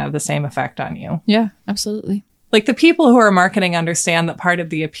think they can have the same effect on you. Yeah, absolutely. Like the people who are marketing understand that part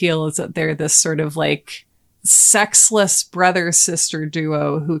of the appeal is that they're this sort of like sexless brother-sister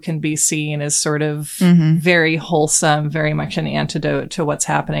duo who can be seen as sort of very wholesome, very much an antidote to what's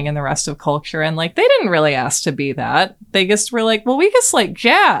happening in the rest of culture. And like, they didn't really ask to be that. They just were like, well, we just like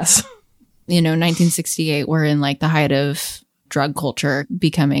jazz. You know, 1968, we're in like the height of drug culture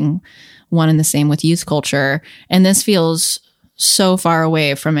becoming one and the same with youth culture. And this feels so far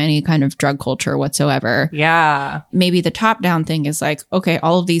away from any kind of drug culture whatsoever. Yeah. Maybe the top down thing is like, okay,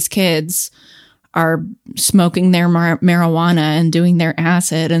 all of these kids are smoking their marijuana and doing their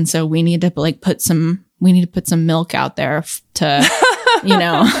acid. And so we need to like put some milk out there to, you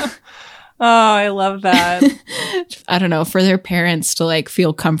know. Oh, I love that. I don't know, for their parents to like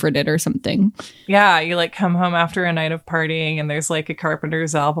feel comforted or something. Yeah, you like come home after a night of partying and there's like a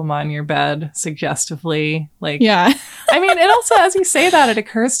Carpenter's album on your bed, suggestively. Like, yeah. I mean, it also, as you say that, it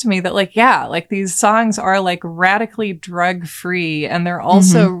occurs to me that like, yeah, like these songs are like radically drug free, and they're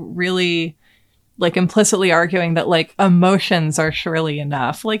also really like implicitly arguing that like emotions are surely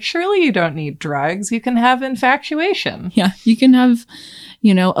enough. Like, surely you don't need drugs. You can have infatuation. Yeah, you can have,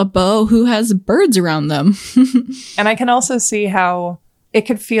 you know, a beau who has birds around them. And I can also see how it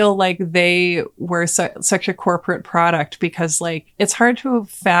could feel like they were such a corporate product, because like it's hard to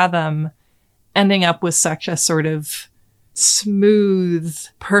fathom ending up with such a sort of smooth,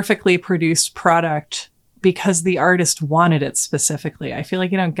 perfectly produced product because the artist wanted it specifically. I feel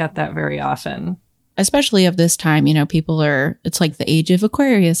like you don't get that very often. Especially of this time, you know, it's like the age of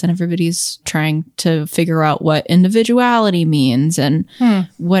Aquarius, and everybody's trying to figure out what individuality means and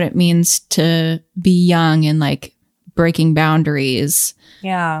what it means to be young and like breaking boundaries.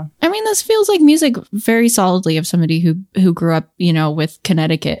 Yeah. I mean, this feels like music very solidly of somebody who grew up, you know, with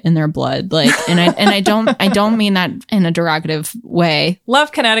Connecticut in their blood. Like, and I don't mean that in a derogative way.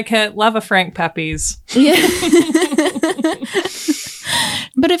 Love Connecticut, love a Frank Pepe's. Yeah.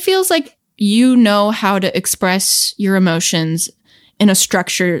 But it feels like you know how to express your emotions in a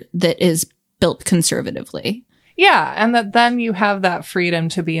structure that is built conservatively. Yeah, and that then you have that freedom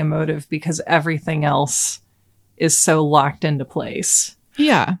to be emotive because everything else is so locked into place.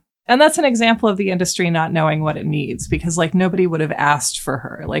 Yeah. And that's an example of the industry not knowing what it needs because, like, nobody would have asked for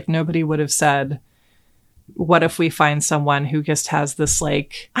her. Like, nobody would have said, what if we find someone who just has this,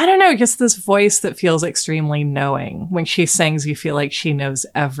 like, I don't know, just this voice that feels extremely knowing. When she sings, you feel like she knows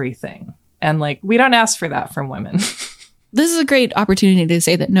everything. And, like, we don't ask for that from women. This is a great opportunity to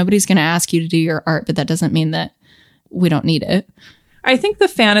say that nobody's going to ask you to do your art, but that doesn't mean that we don't need it. I think the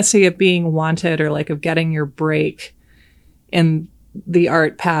fantasy of being wanted or, like, of getting your break in the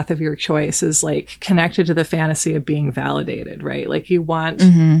art path of your choice is, like, connected to the fantasy of being validated, right? Like, you want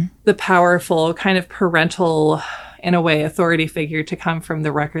the powerful kind of parental, in a way, authority figure to come from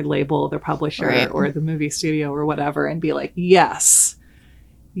the record label, the publisher, right, or the movie studio or whatever and be like, yes,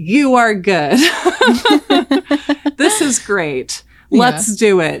 you are good. This is great. Let's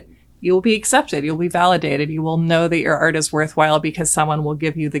do it. You'll be accepted. You'll be validated. You will know that your art is worthwhile because someone will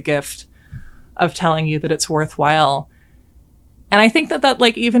give you the gift of telling you that it's worthwhile. And I think that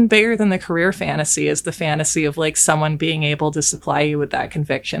like, even bigger than the career fantasy is the fantasy of, like, someone being able to supply you with that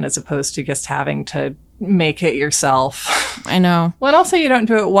conviction as opposed to just having to make it yourself. I know. Well, and also you don't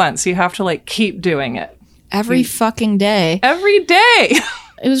do it once. You have to, like, keep doing it. Every fucking day. Every day.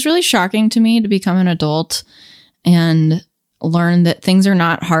 It was really shocking to me to become an adult and learn that things are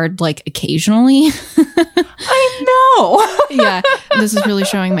not hard, like, occasionally. I know. Yeah, this is really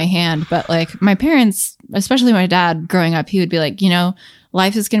showing my hand. But, like, my parents, especially my dad growing up, he would be like, you know,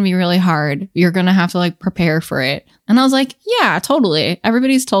 life is going to be really hard. You're going to have to, like, prepare for it. And I was like, yeah, totally.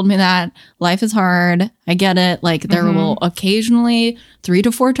 Everybody's told me that. Life is hard. I get it. Like, there will occasionally 3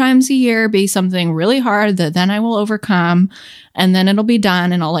 to 4 times a year be something really hard that then I will overcome. And then it'll be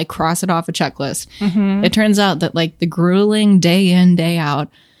done and I'll, like, cross it off a checklist. It turns out that, like, the grueling day in, day out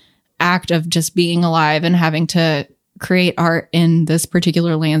act of just being alive and having to create art in this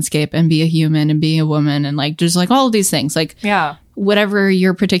particular landscape and be a human and be a woman and, like, just, like, all of these things, like, yeah, whatever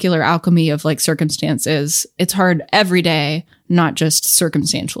your particular alchemy of, like, circumstance is, it's hard every day, not just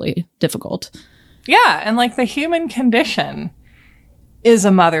circumstantially difficult. Yeah, and, like, the human condition is a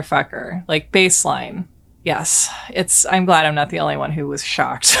motherfucker, like, baseline. Yes, I'm glad I'm not the only one who was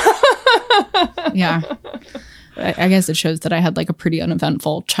shocked. Yeah. I guess it shows that I had, like, a pretty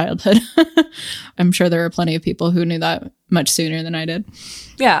uneventful childhood. I'm sure there are plenty of people who knew that much sooner than I did.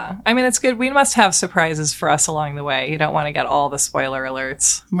 Yeah. I mean, it's good. We must have surprises for us along the way. You don't want to get all the spoiler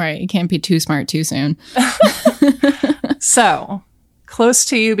alerts. Right. You can't be too smart too soon. So, Close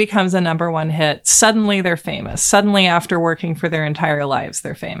to You becomes a #1 hit. Suddenly they're famous. Suddenly, after working for their entire lives,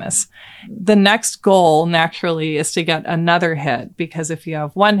 they're famous. The next goal, naturally, is to get another hit, because if you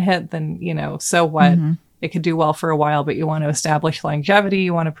have one hit, then, you know, so what? It could do well for a while, but you want to establish longevity.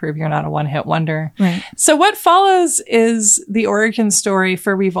 You want to prove you're not a one-hit wonder. Right. So what follows is the origin story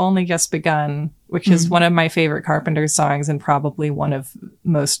for We've Only Just Begun, which is one of my favorite Carpenter songs and probably one of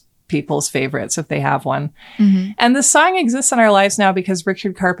most people's favorites if they have one. And the song exists in our lives now because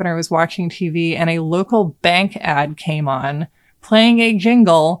Richard Carpenter was watching TV and a local bank ad came on playing a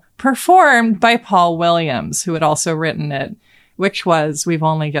jingle performed by Paul Williams, who had also written it, which was We've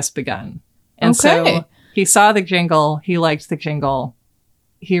Only Just Begun. And so he saw the jingle, he liked the jingle,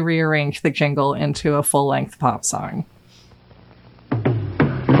 he rearranged the jingle into a full-length pop song.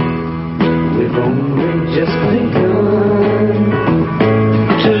 We've only just begun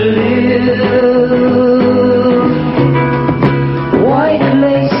to live. White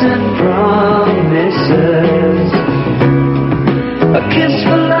lace and promises, a kiss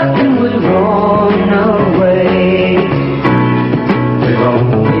for luck and we're on our way. We've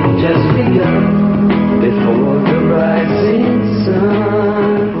only just begun. Before the rising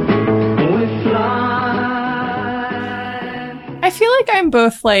sun, we fly. I feel like I'm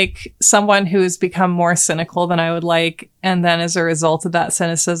both, like, someone who has become more cynical than I would like, and then as a result of that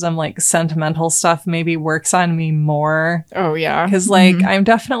cynicism, like, sentimental stuff maybe works on me more. Oh, yeah. Because, like, I'm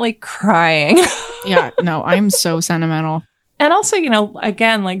definitely crying. Yeah, no, I'm so sentimental. And also, you know,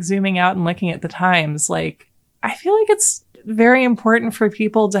 again, like, zooming out and looking at the times, like, I feel like it's very important for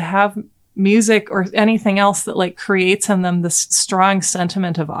people to have music or anything else that, like, creates in them this strong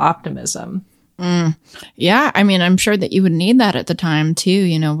sentiment of optimism. Yeah, I mean, I'm sure that you would need that at the time too,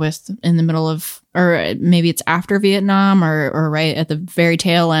 you know, with in the middle of, or maybe it's after Vietnam or right at the very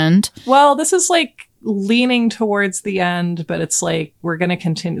tail end. Well, this is like leaning towards the end, but it's like we're going to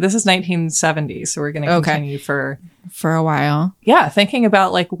continue. This is 1970, so we're going to continue for a while. Yeah, thinking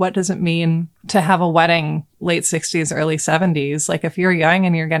about like what does it mean to have a wedding late 60s, early 70s? Like if you're young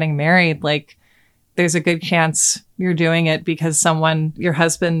and you're getting married, like there's a good chance you're doing it because someone, your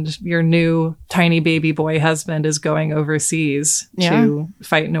husband, your new tiny baby boy husband is going overseas to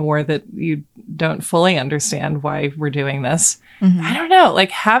fight in a war that you don't fully understand why we're doing this. I don't know,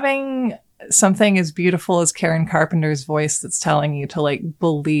 like having something as beautiful as Karen Carpenter's voice that's telling you to like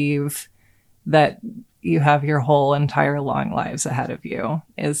believe that you have your whole entire long lives ahead of you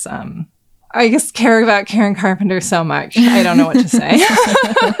is, I just care about Karen Carpenter so much. I don't know what to say.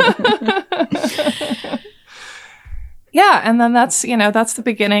 Yeah. And then that's, you know, that's the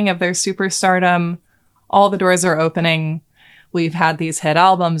beginning of their superstardom. All the doors are opening. We've had these hit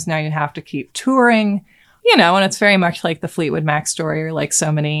albums. Now you have to keep touring, you know, and it's very much like the Fleetwood Mac story or like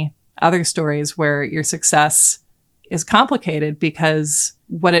so many other stories where your success is complicated because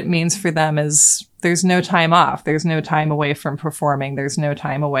what it means for them is there's no time off. There's no time away from performing. There's no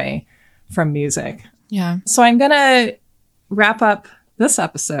time away from music. Yeah. So I'm going to wrap up this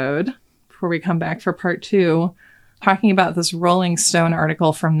episode before we come back for part 2, talking about this Rolling Stone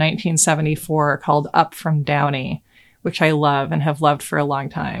article from 1974 called Up from Downey, which I love and have loved for a long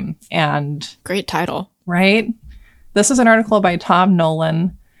time. And great title. Right? This is an article by Tom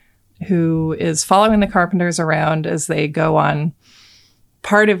Nolan, who is following the Carpenters around as they go on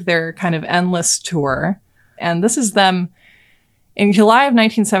part of their kind of endless tour. And this is them in July of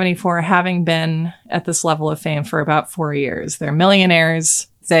 1974, having been at this level of fame for about 4 years. They're millionaires.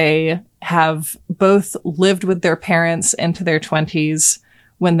 They have both lived with their parents into their 20s.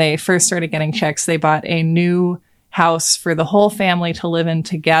 When they first started getting checks, they bought a new house for the whole family to live in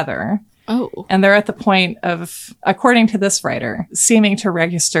together. Oh. And they're at the point of, according to this writer, seeming to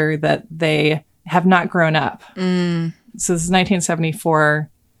register that they have not grown up. So this is 1974.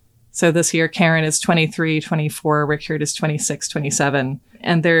 So this year, Karen is 23, 24, Richard is 26, 27.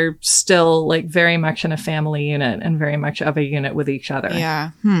 And they're still like very much in a family unit and very much of a unit with each other.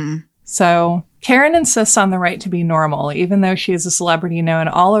 Yeah. So Karen insists on the right to be normal, even though she is a celebrity known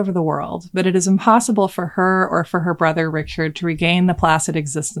all over the world. But it is impossible for her or for her brother Richard to regain the placid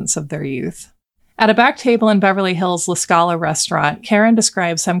existence of their youth. At a back table in Beverly Hills' La Scala restaurant, Karen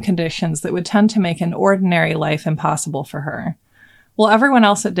describes some conditions that would tend to make an ordinary life impossible for her. While everyone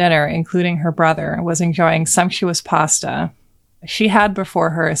else at dinner, including her brother, was enjoying sumptuous pasta, she had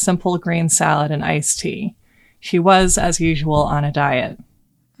before her a simple green salad and iced tea. She was, as usual, on a diet.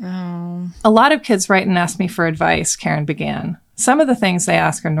 Oh. A lot of kids write and ask me for advice, Karen began. Some of the things they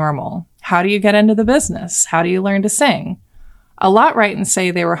ask are normal. How do you get into the business? How do you learn to sing? A lot write and say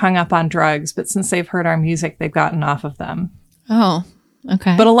they were hung up on drugs, but since they've heard our music, they've gotten off of them. Oh,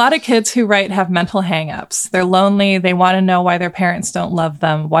 okay. But a lot of kids who write have mental hang-ups. They're lonely. They want to know why their parents don't love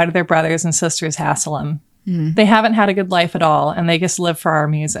them. Why do their brothers and sisters hassle them? They haven't had a good life at all, and they just live for our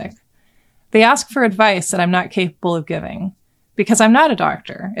music. They ask for advice that I'm not capable of giving. Because I'm not a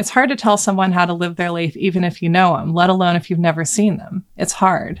doctor. It's hard to tell someone how to live their life even if you know them, let alone if you've never seen them. It's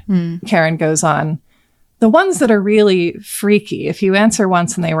hard. Karen goes on. The ones that are really freaky, if you answer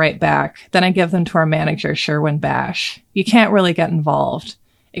once and they write back, then I give them to our manager, Sherwin Bash. You can't really get involved.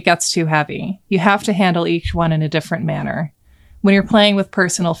 It gets too heavy. You have to handle each one in a different manner. When you're playing with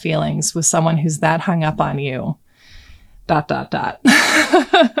personal feelings with someone who's that hung up on you, ...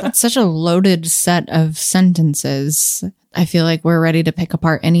 That's such a loaded set of sentences. I feel like we're ready to pick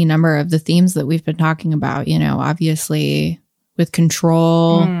apart any number of the themes that we've been talking about, you know, obviously with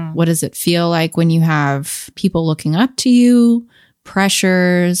control. What does it feel like when you have people looking up to you?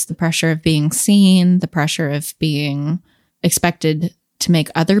 Pressures, the pressure of being seen, the pressure of being expected to make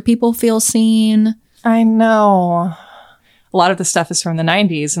other people feel seen. I know. A lot of the stuff is from the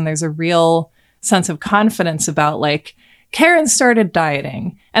 90s, and there's a real sense of confidence about like, Karen started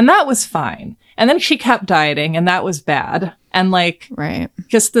dieting and that was fine. And then she kept dieting and that was bad. And like,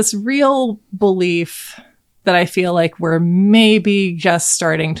 just this real belief that I feel like we're maybe just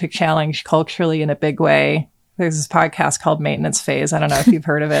starting to challenge culturally in a big way. There's this podcast called Maintenance Phase. I don't know if you've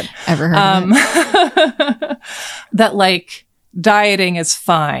heard of it. Ever heard of it? That like dieting is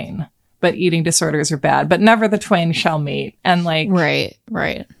fine, but eating disorders are bad, but never the twain shall meet. And like,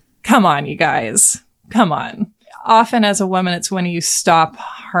 right. Come on, you guys. Come on. Often as a woman, it's when you stop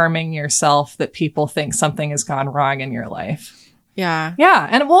harming yourself that people think something has gone wrong in your life. Yeah. Yeah.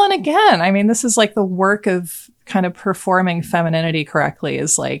 And again, I mean, this is like the work of kind of performing femininity correctly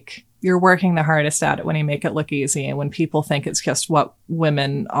is like you're working the hardest at it when you make it look easy and when people think it's just what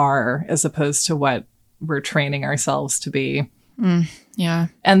women are as opposed to what we're training ourselves to be. Yeah.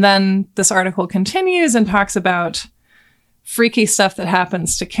 And then this article continues and talks about freaky stuff that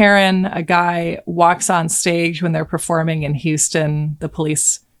happens to Karen. A guy walks on stage when they're performing in Houston. The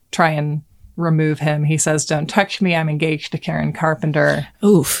police try and remove him. He says, "Don't touch me. I'm engaged to Karen Carpenter."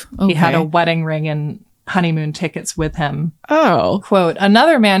 Oof. Okay. He had a wedding ring and honeymoon tickets with him. Oh. Quote,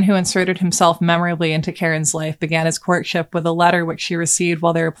 "Another man who inserted himself memorably into Karen's life began his courtship with a letter which she received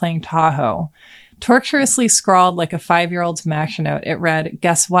while they were playing Tahoe. Tortuously scrawled like a 5-year-old's MASH note, it read,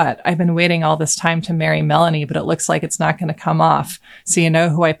 'Guess what? I've been waiting all this time to marry Melanie, but it looks like it's not going to come off. So you know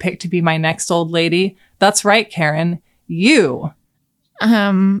who I picked to be my next old lady? That's right, Karen. You.'"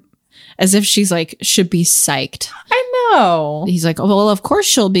 As if she's like, should be psyched. I know. He's like, "Oh, well, of course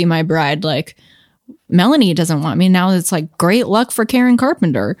she'll be my bride. Like, Melanie doesn't want me." Now it's like, great luck for Karen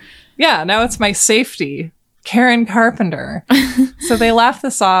Carpenter. Yeah, now it's my safety. Karen Carpenter. So they laugh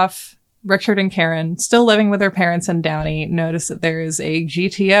this off. Richard and Karen, still living with their parents in Downey, notice that there is a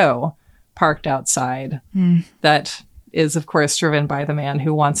GTO parked outside that is, of course, driven by the man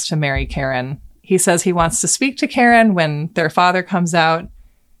who wants to marry Karen. He says he wants to speak to Karen. When their father comes out,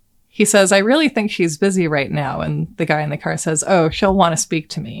 he says, "I really think she's busy right now." And the guy in the car says, "Oh, she'll want to speak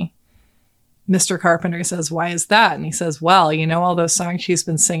to me." Mr. Carpenter says, "Why is that?" And he says, "Well, you know all those songs she's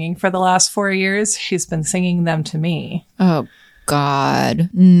been singing for the last 4 years? She's been singing them to me." Oh, God.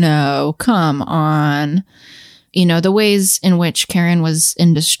 No, come on. You know, the ways in which Karen was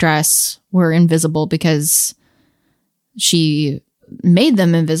in distress were invisible because she made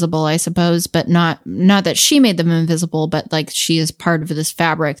them invisible, I suppose, but not that she made them invisible, but like she is part of this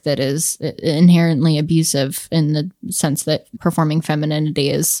fabric that is inherently abusive in the sense that performing femininity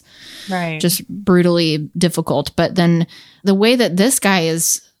is just brutally difficult. But then the way that this guy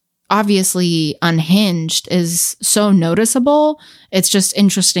is obviously unhinged is so noticeable. It's just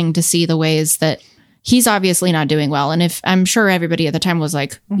interesting to see the ways that he's obviously not doing well. And if I'm sure everybody at the time was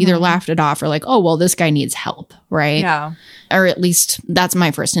like either laughed it off or like, oh, well, this guy needs help. Right. Yeah. Or at least that's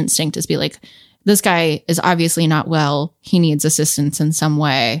my first instinct is be like, this guy is obviously not well. He needs assistance in some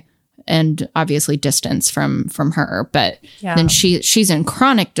way and obviously distance from her. But then she's in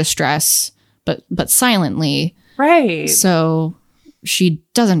chronic distress, but silently. Right. So she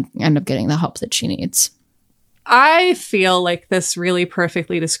doesn't end up getting the help that she needs. I feel like this really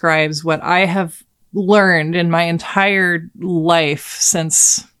perfectly describes what I have learned in my entire life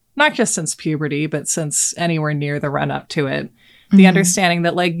since, not just since puberty, but since anywhere near the run up to it. The understanding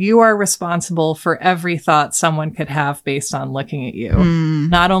that like you are responsible for every thought someone could have based on looking at you.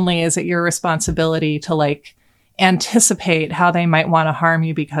 Not only is it your responsibility to like anticipate how they might want to harm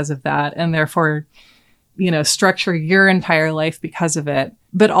you because of that, and therefore, you know, structure your entire life because of it,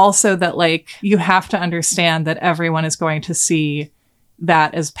 but also that like you have to understand that everyone is going to see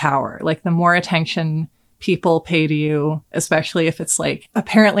that as power. Like the more attention people pay to you, especially if it's like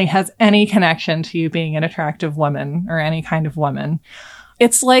apparently has any connection to you being an attractive woman or any kind of woman.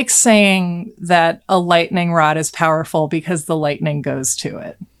 It's like saying that a lightning rod is powerful because the lightning goes to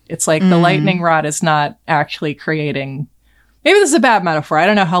it. It's like the lightning rod is not actually creating. Maybe this is a bad metaphor. I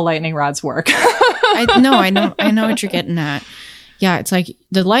don't know how lightning rods work. I know what you're getting at. Yeah, it's like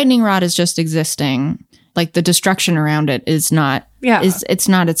the lightning rod is just existing. Like the destruction around it is not. Yeah, it's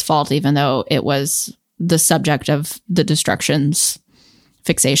not its fault, even though it was the subject of the destruction's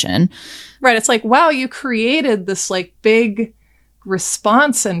fixation. Right. It's like, wow, you created this like big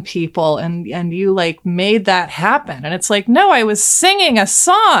response in people and you like made that happen. And it's like, no, I was singing a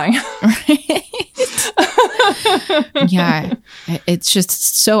song. Yeah. It's just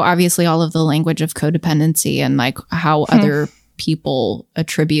so obviously all of the language of codependency and like how other people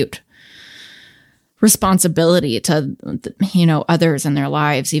attribute responsibility to, you know, others in their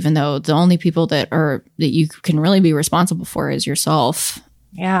lives, even though the only people that you can really be responsible for is yourself.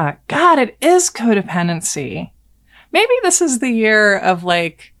 Yeah. God, it is codependency. Maybe this is the year of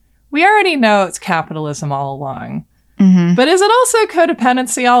like, we already know it's capitalism all along. But is it also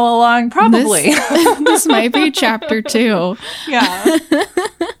codependency all along? Probably. This might be chapter 2. Yeah.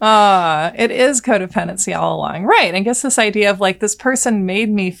 It is codependency all along. Right. And guess this idea of like, this person made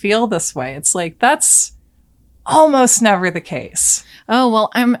me feel this way. It's like, that's almost never the case. Oh,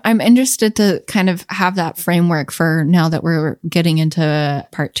 well, I'm interested to kind of have that framework for now that we're getting into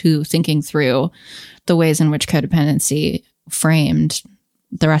part 2, thinking through the ways in which codependency framed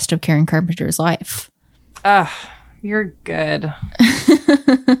the rest of Karen Carpenter's life. You're good.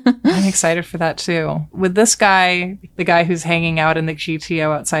 I'm excited for that too. With this guy, the guy who's hanging out in the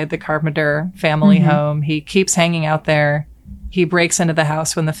GTO outside the Carpenter family home, he keeps hanging out there. He breaks into the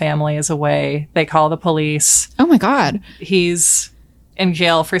house when the family is away. They call the police. Oh my God. He's in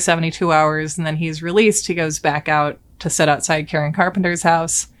jail for 72 hours and then he's released. He goes back out to sit outside Karen Carpenter's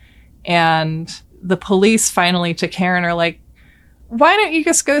house. And the police finally to Karen are like, why don't you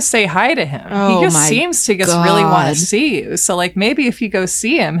just go say hi to him? Oh, he just my seems to just God. really want to see you. So like maybe if you go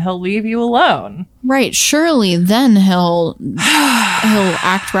see him, he'll leave you alone. Right. Surely then he'll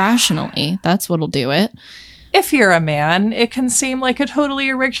act rationally. That's what'll do it. If you're a man, it can seem like a totally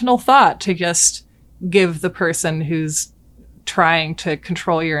original thought to just give the person who's trying to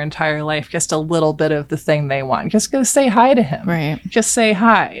control your entire life just a little bit of the thing they want. Just go say hi to him. Right. Just say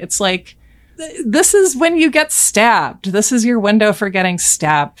hi. It's like, this is when you get stabbed. This is your window for getting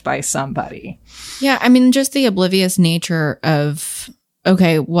stabbed by somebody. Yeah. I mean, just the oblivious nature of,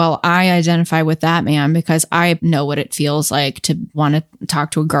 okay, well, I identify with that man because I know what it feels like to want to talk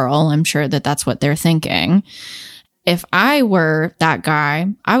to a girl. I'm sure that that's what they're thinking. If I were that guy,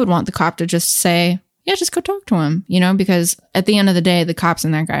 I would want the cop to just say, yeah, just go talk to him, you know, because at the end of the day, the cops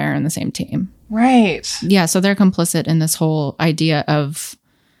and that guy are on the same team. Right. Yeah. So they're complicit in this whole idea of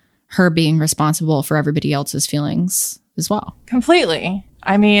her being responsible for everybody else's feelings as well. Completely.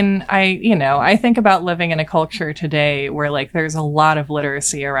 I mean, I think about living in a culture today where like there's a lot of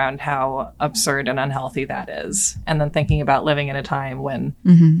literacy around how absurd and unhealthy that is. And then thinking about living in a time when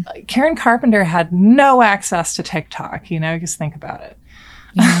Karen Carpenter had no access to TikTok, just think about it.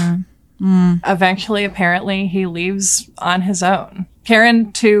 Yeah. Eventually, apparently, he leaves on his own.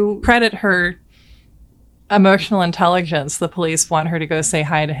 Karen, to credit her emotional intelligence, the police want her to go say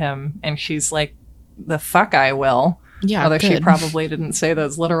hi to him. And she's like, the fuck I will. Yeah. Although she good. probably didn't say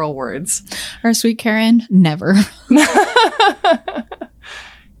those literal words. Our sweet Karen, never.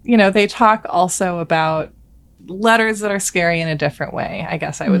 They talk also about letters that are scary in a different way, I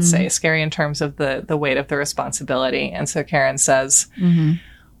guess I would say. Scary in terms of the weight of the responsibility. And so Karen says,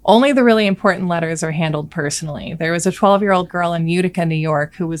 only the really important letters are handled personally. There was a 12-year-old girl in Utica, New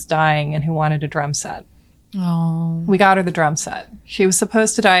York, who was dying and who wanted a drum set. Oh. We got her the drum set. She was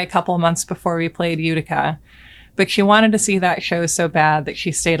supposed to die a couple of months before we played Utica, but she wanted to see that show so bad that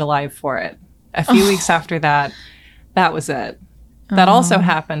she stayed alive for it. A few weeks after that, that was it. That also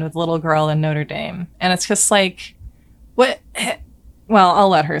happened with Little Girl in Notre Dame. And it's just like, what? Well, I'll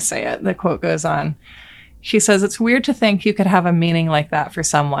let her say it. The quote goes on. She says, it's weird to think you could have a meaning like that for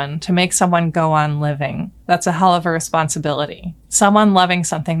someone, to make someone go on living. That's a hell of a responsibility. Someone loving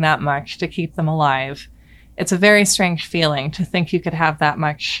something that much to keep them alive. It's a very strange feeling to think you could have that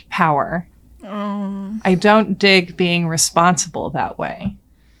much power. I don't dig being responsible that way.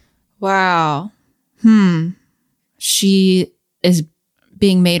 Wow. She is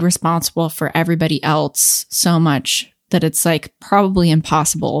being made responsible for everybody else so much that it's like probably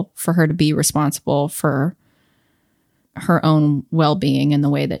impossible for her to be responsible for her own well-being in the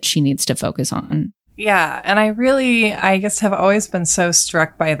way that she needs to focus on. Yeah. And I guess have always been so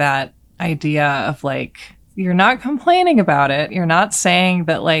struck by that idea of like, you're not complaining about it. You're not saying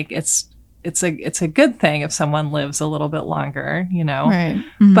that like it's a good thing if someone lives a little bit longer, Right.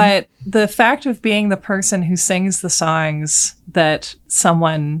 But the fact of being the person who sings the songs that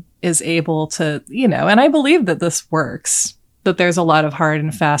someone is able to, and I believe that this works, that there's a lot of hard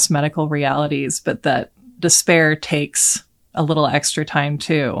and fast medical realities, but that despair takes a little extra time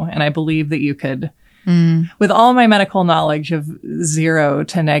too. And I believe that you could, with all my medical knowledge of 0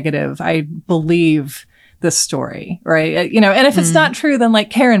 to negative, I believe this story, right? And if it's not true, then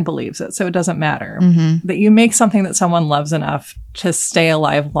like Karen believes it. So it doesn't matter that you make something that someone loves enough to stay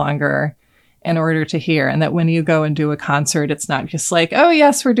alive longer in order to hear. And that when you go and do a concert, it's not just like, oh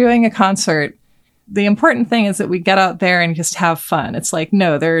yes, we're doing a concert. The important thing is that we get out there and just have fun. It's like,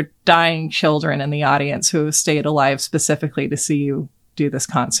 no, there are dying children in the audience who have stayed alive specifically to see you do this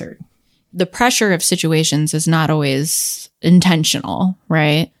concert. The pressure of situations is not always intentional,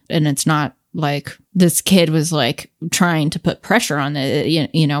 right? And it's not like this kid was like trying to put pressure on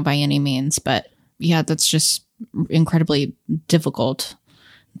it, by any means. But yeah, that's just incredibly difficult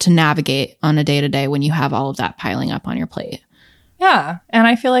to navigate on a day-to-day when you have all of that piling up on your plate. Yeah. And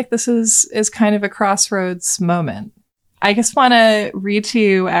I feel like this is kind of a crossroads moment. I just want to read to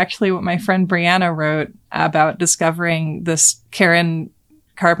you actually what my friend Brianna wrote about discovering this Karen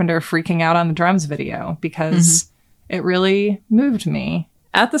Carpenter freaking out on the drums video, because it really moved me.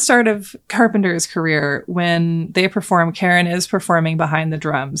 At the start of Carpenter's career, when they perform, Karen is performing behind the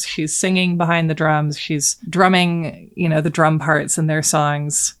drums. She's singing behind the drums. She's drumming, the drum parts in their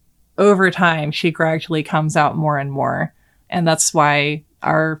songs. Over time, she gradually comes out more and more. And that's why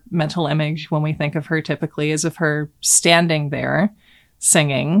our mental image, when we think of her typically, is of her standing there,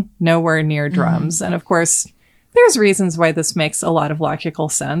 singing, nowhere near drums. And of course, There's reasons why this makes a lot of logical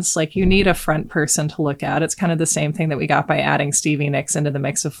sense. Like, you need a front person to look at. It's kind of the same thing that we got by adding Stevie Nicks into the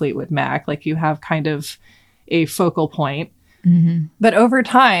mix of Fleetwood Mac. Like, you have kind of a focal point. Mm-hmm. But over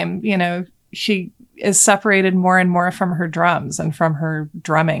time, you know, she is separated more and more from her drums and from her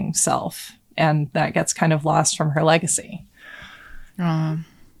drumming self. And that gets kind of lost from her legacy.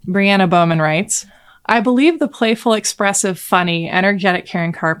 Brianna Bowman writes, I believe the playful, expressive, funny, energetic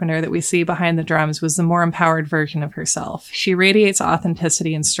Karen Carpenter that we see behind the drums was the more empowered version of herself. She radiates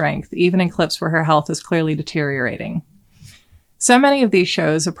authenticity and strength, even in clips where her health is clearly deteriorating. So many of these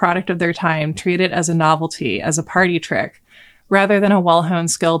shows, a product of their time, treat it as a novelty, as a party trick, rather than a well-honed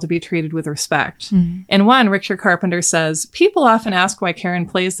skill to be treated with respect. In one, Richard Carpenter says, people often ask why Karen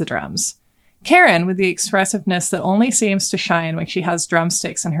plays the drums. Karen, with the expressiveness that only seems to shine when she has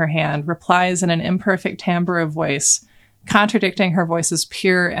drumsticks in her hand, replies in an imperfect timbre of voice, contradicting her voice's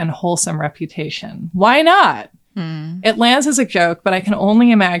pure and wholesome reputation. Why not? It lands as a joke, but I can only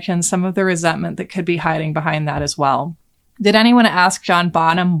imagine some of the resentment that could be hiding behind that as well. Did anyone ask John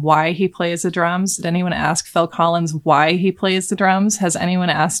Bonham why he plays the drums? Did anyone ask Phil Collins why he plays the drums? Has anyone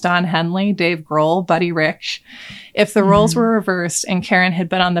asked Don Henley, Dave Grohl, Buddy Rich? If the roles were reversed and Karen had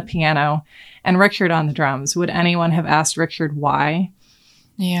been on the piano and Richard on the drums, would anyone have asked Richard why?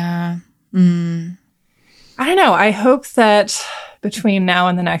 Yeah. I don't know. I hope that between now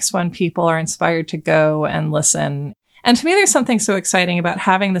and the next one, people are inspired to go and listen. And to me, there's something so exciting about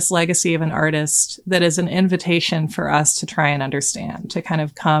having this legacy of an artist that is an invitation for us to try and understand, to kind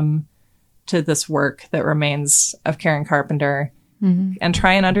of come to this work that remains of Karen Carpenter and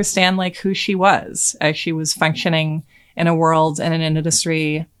try and understand like who she was as she was functioning in a world and in an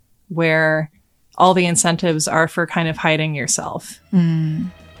industry where all the incentives are for kind of hiding yourself.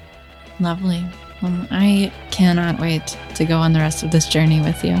 Lovely. Well, I cannot wait to go on the rest of this journey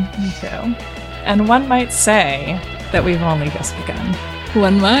with you. Me too. And one might say that we've only just begun.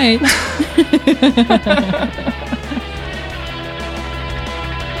 One might.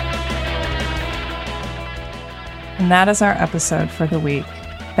 And that is our episode for the week.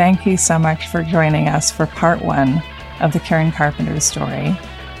 Thank you so much for joining us for part 1 of the Karen Carpenter story.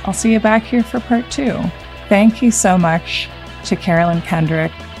 I'll see you back here for part 2. Thank you so much to Carolyn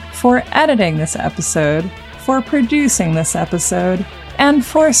Kendrick for editing this episode, for producing this episode, and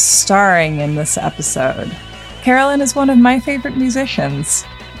for starring in this episode. Carolyn is one of my favorite musicians,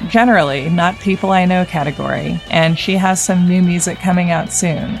 generally, not people I know category, and she has some new music coming out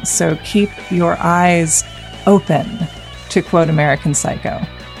soon, so keep your eyes open, to quote American Psycho.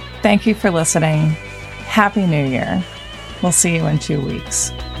 Thank you for listening. Happy New Year. We'll see you in 2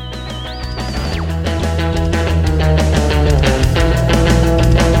 weeks.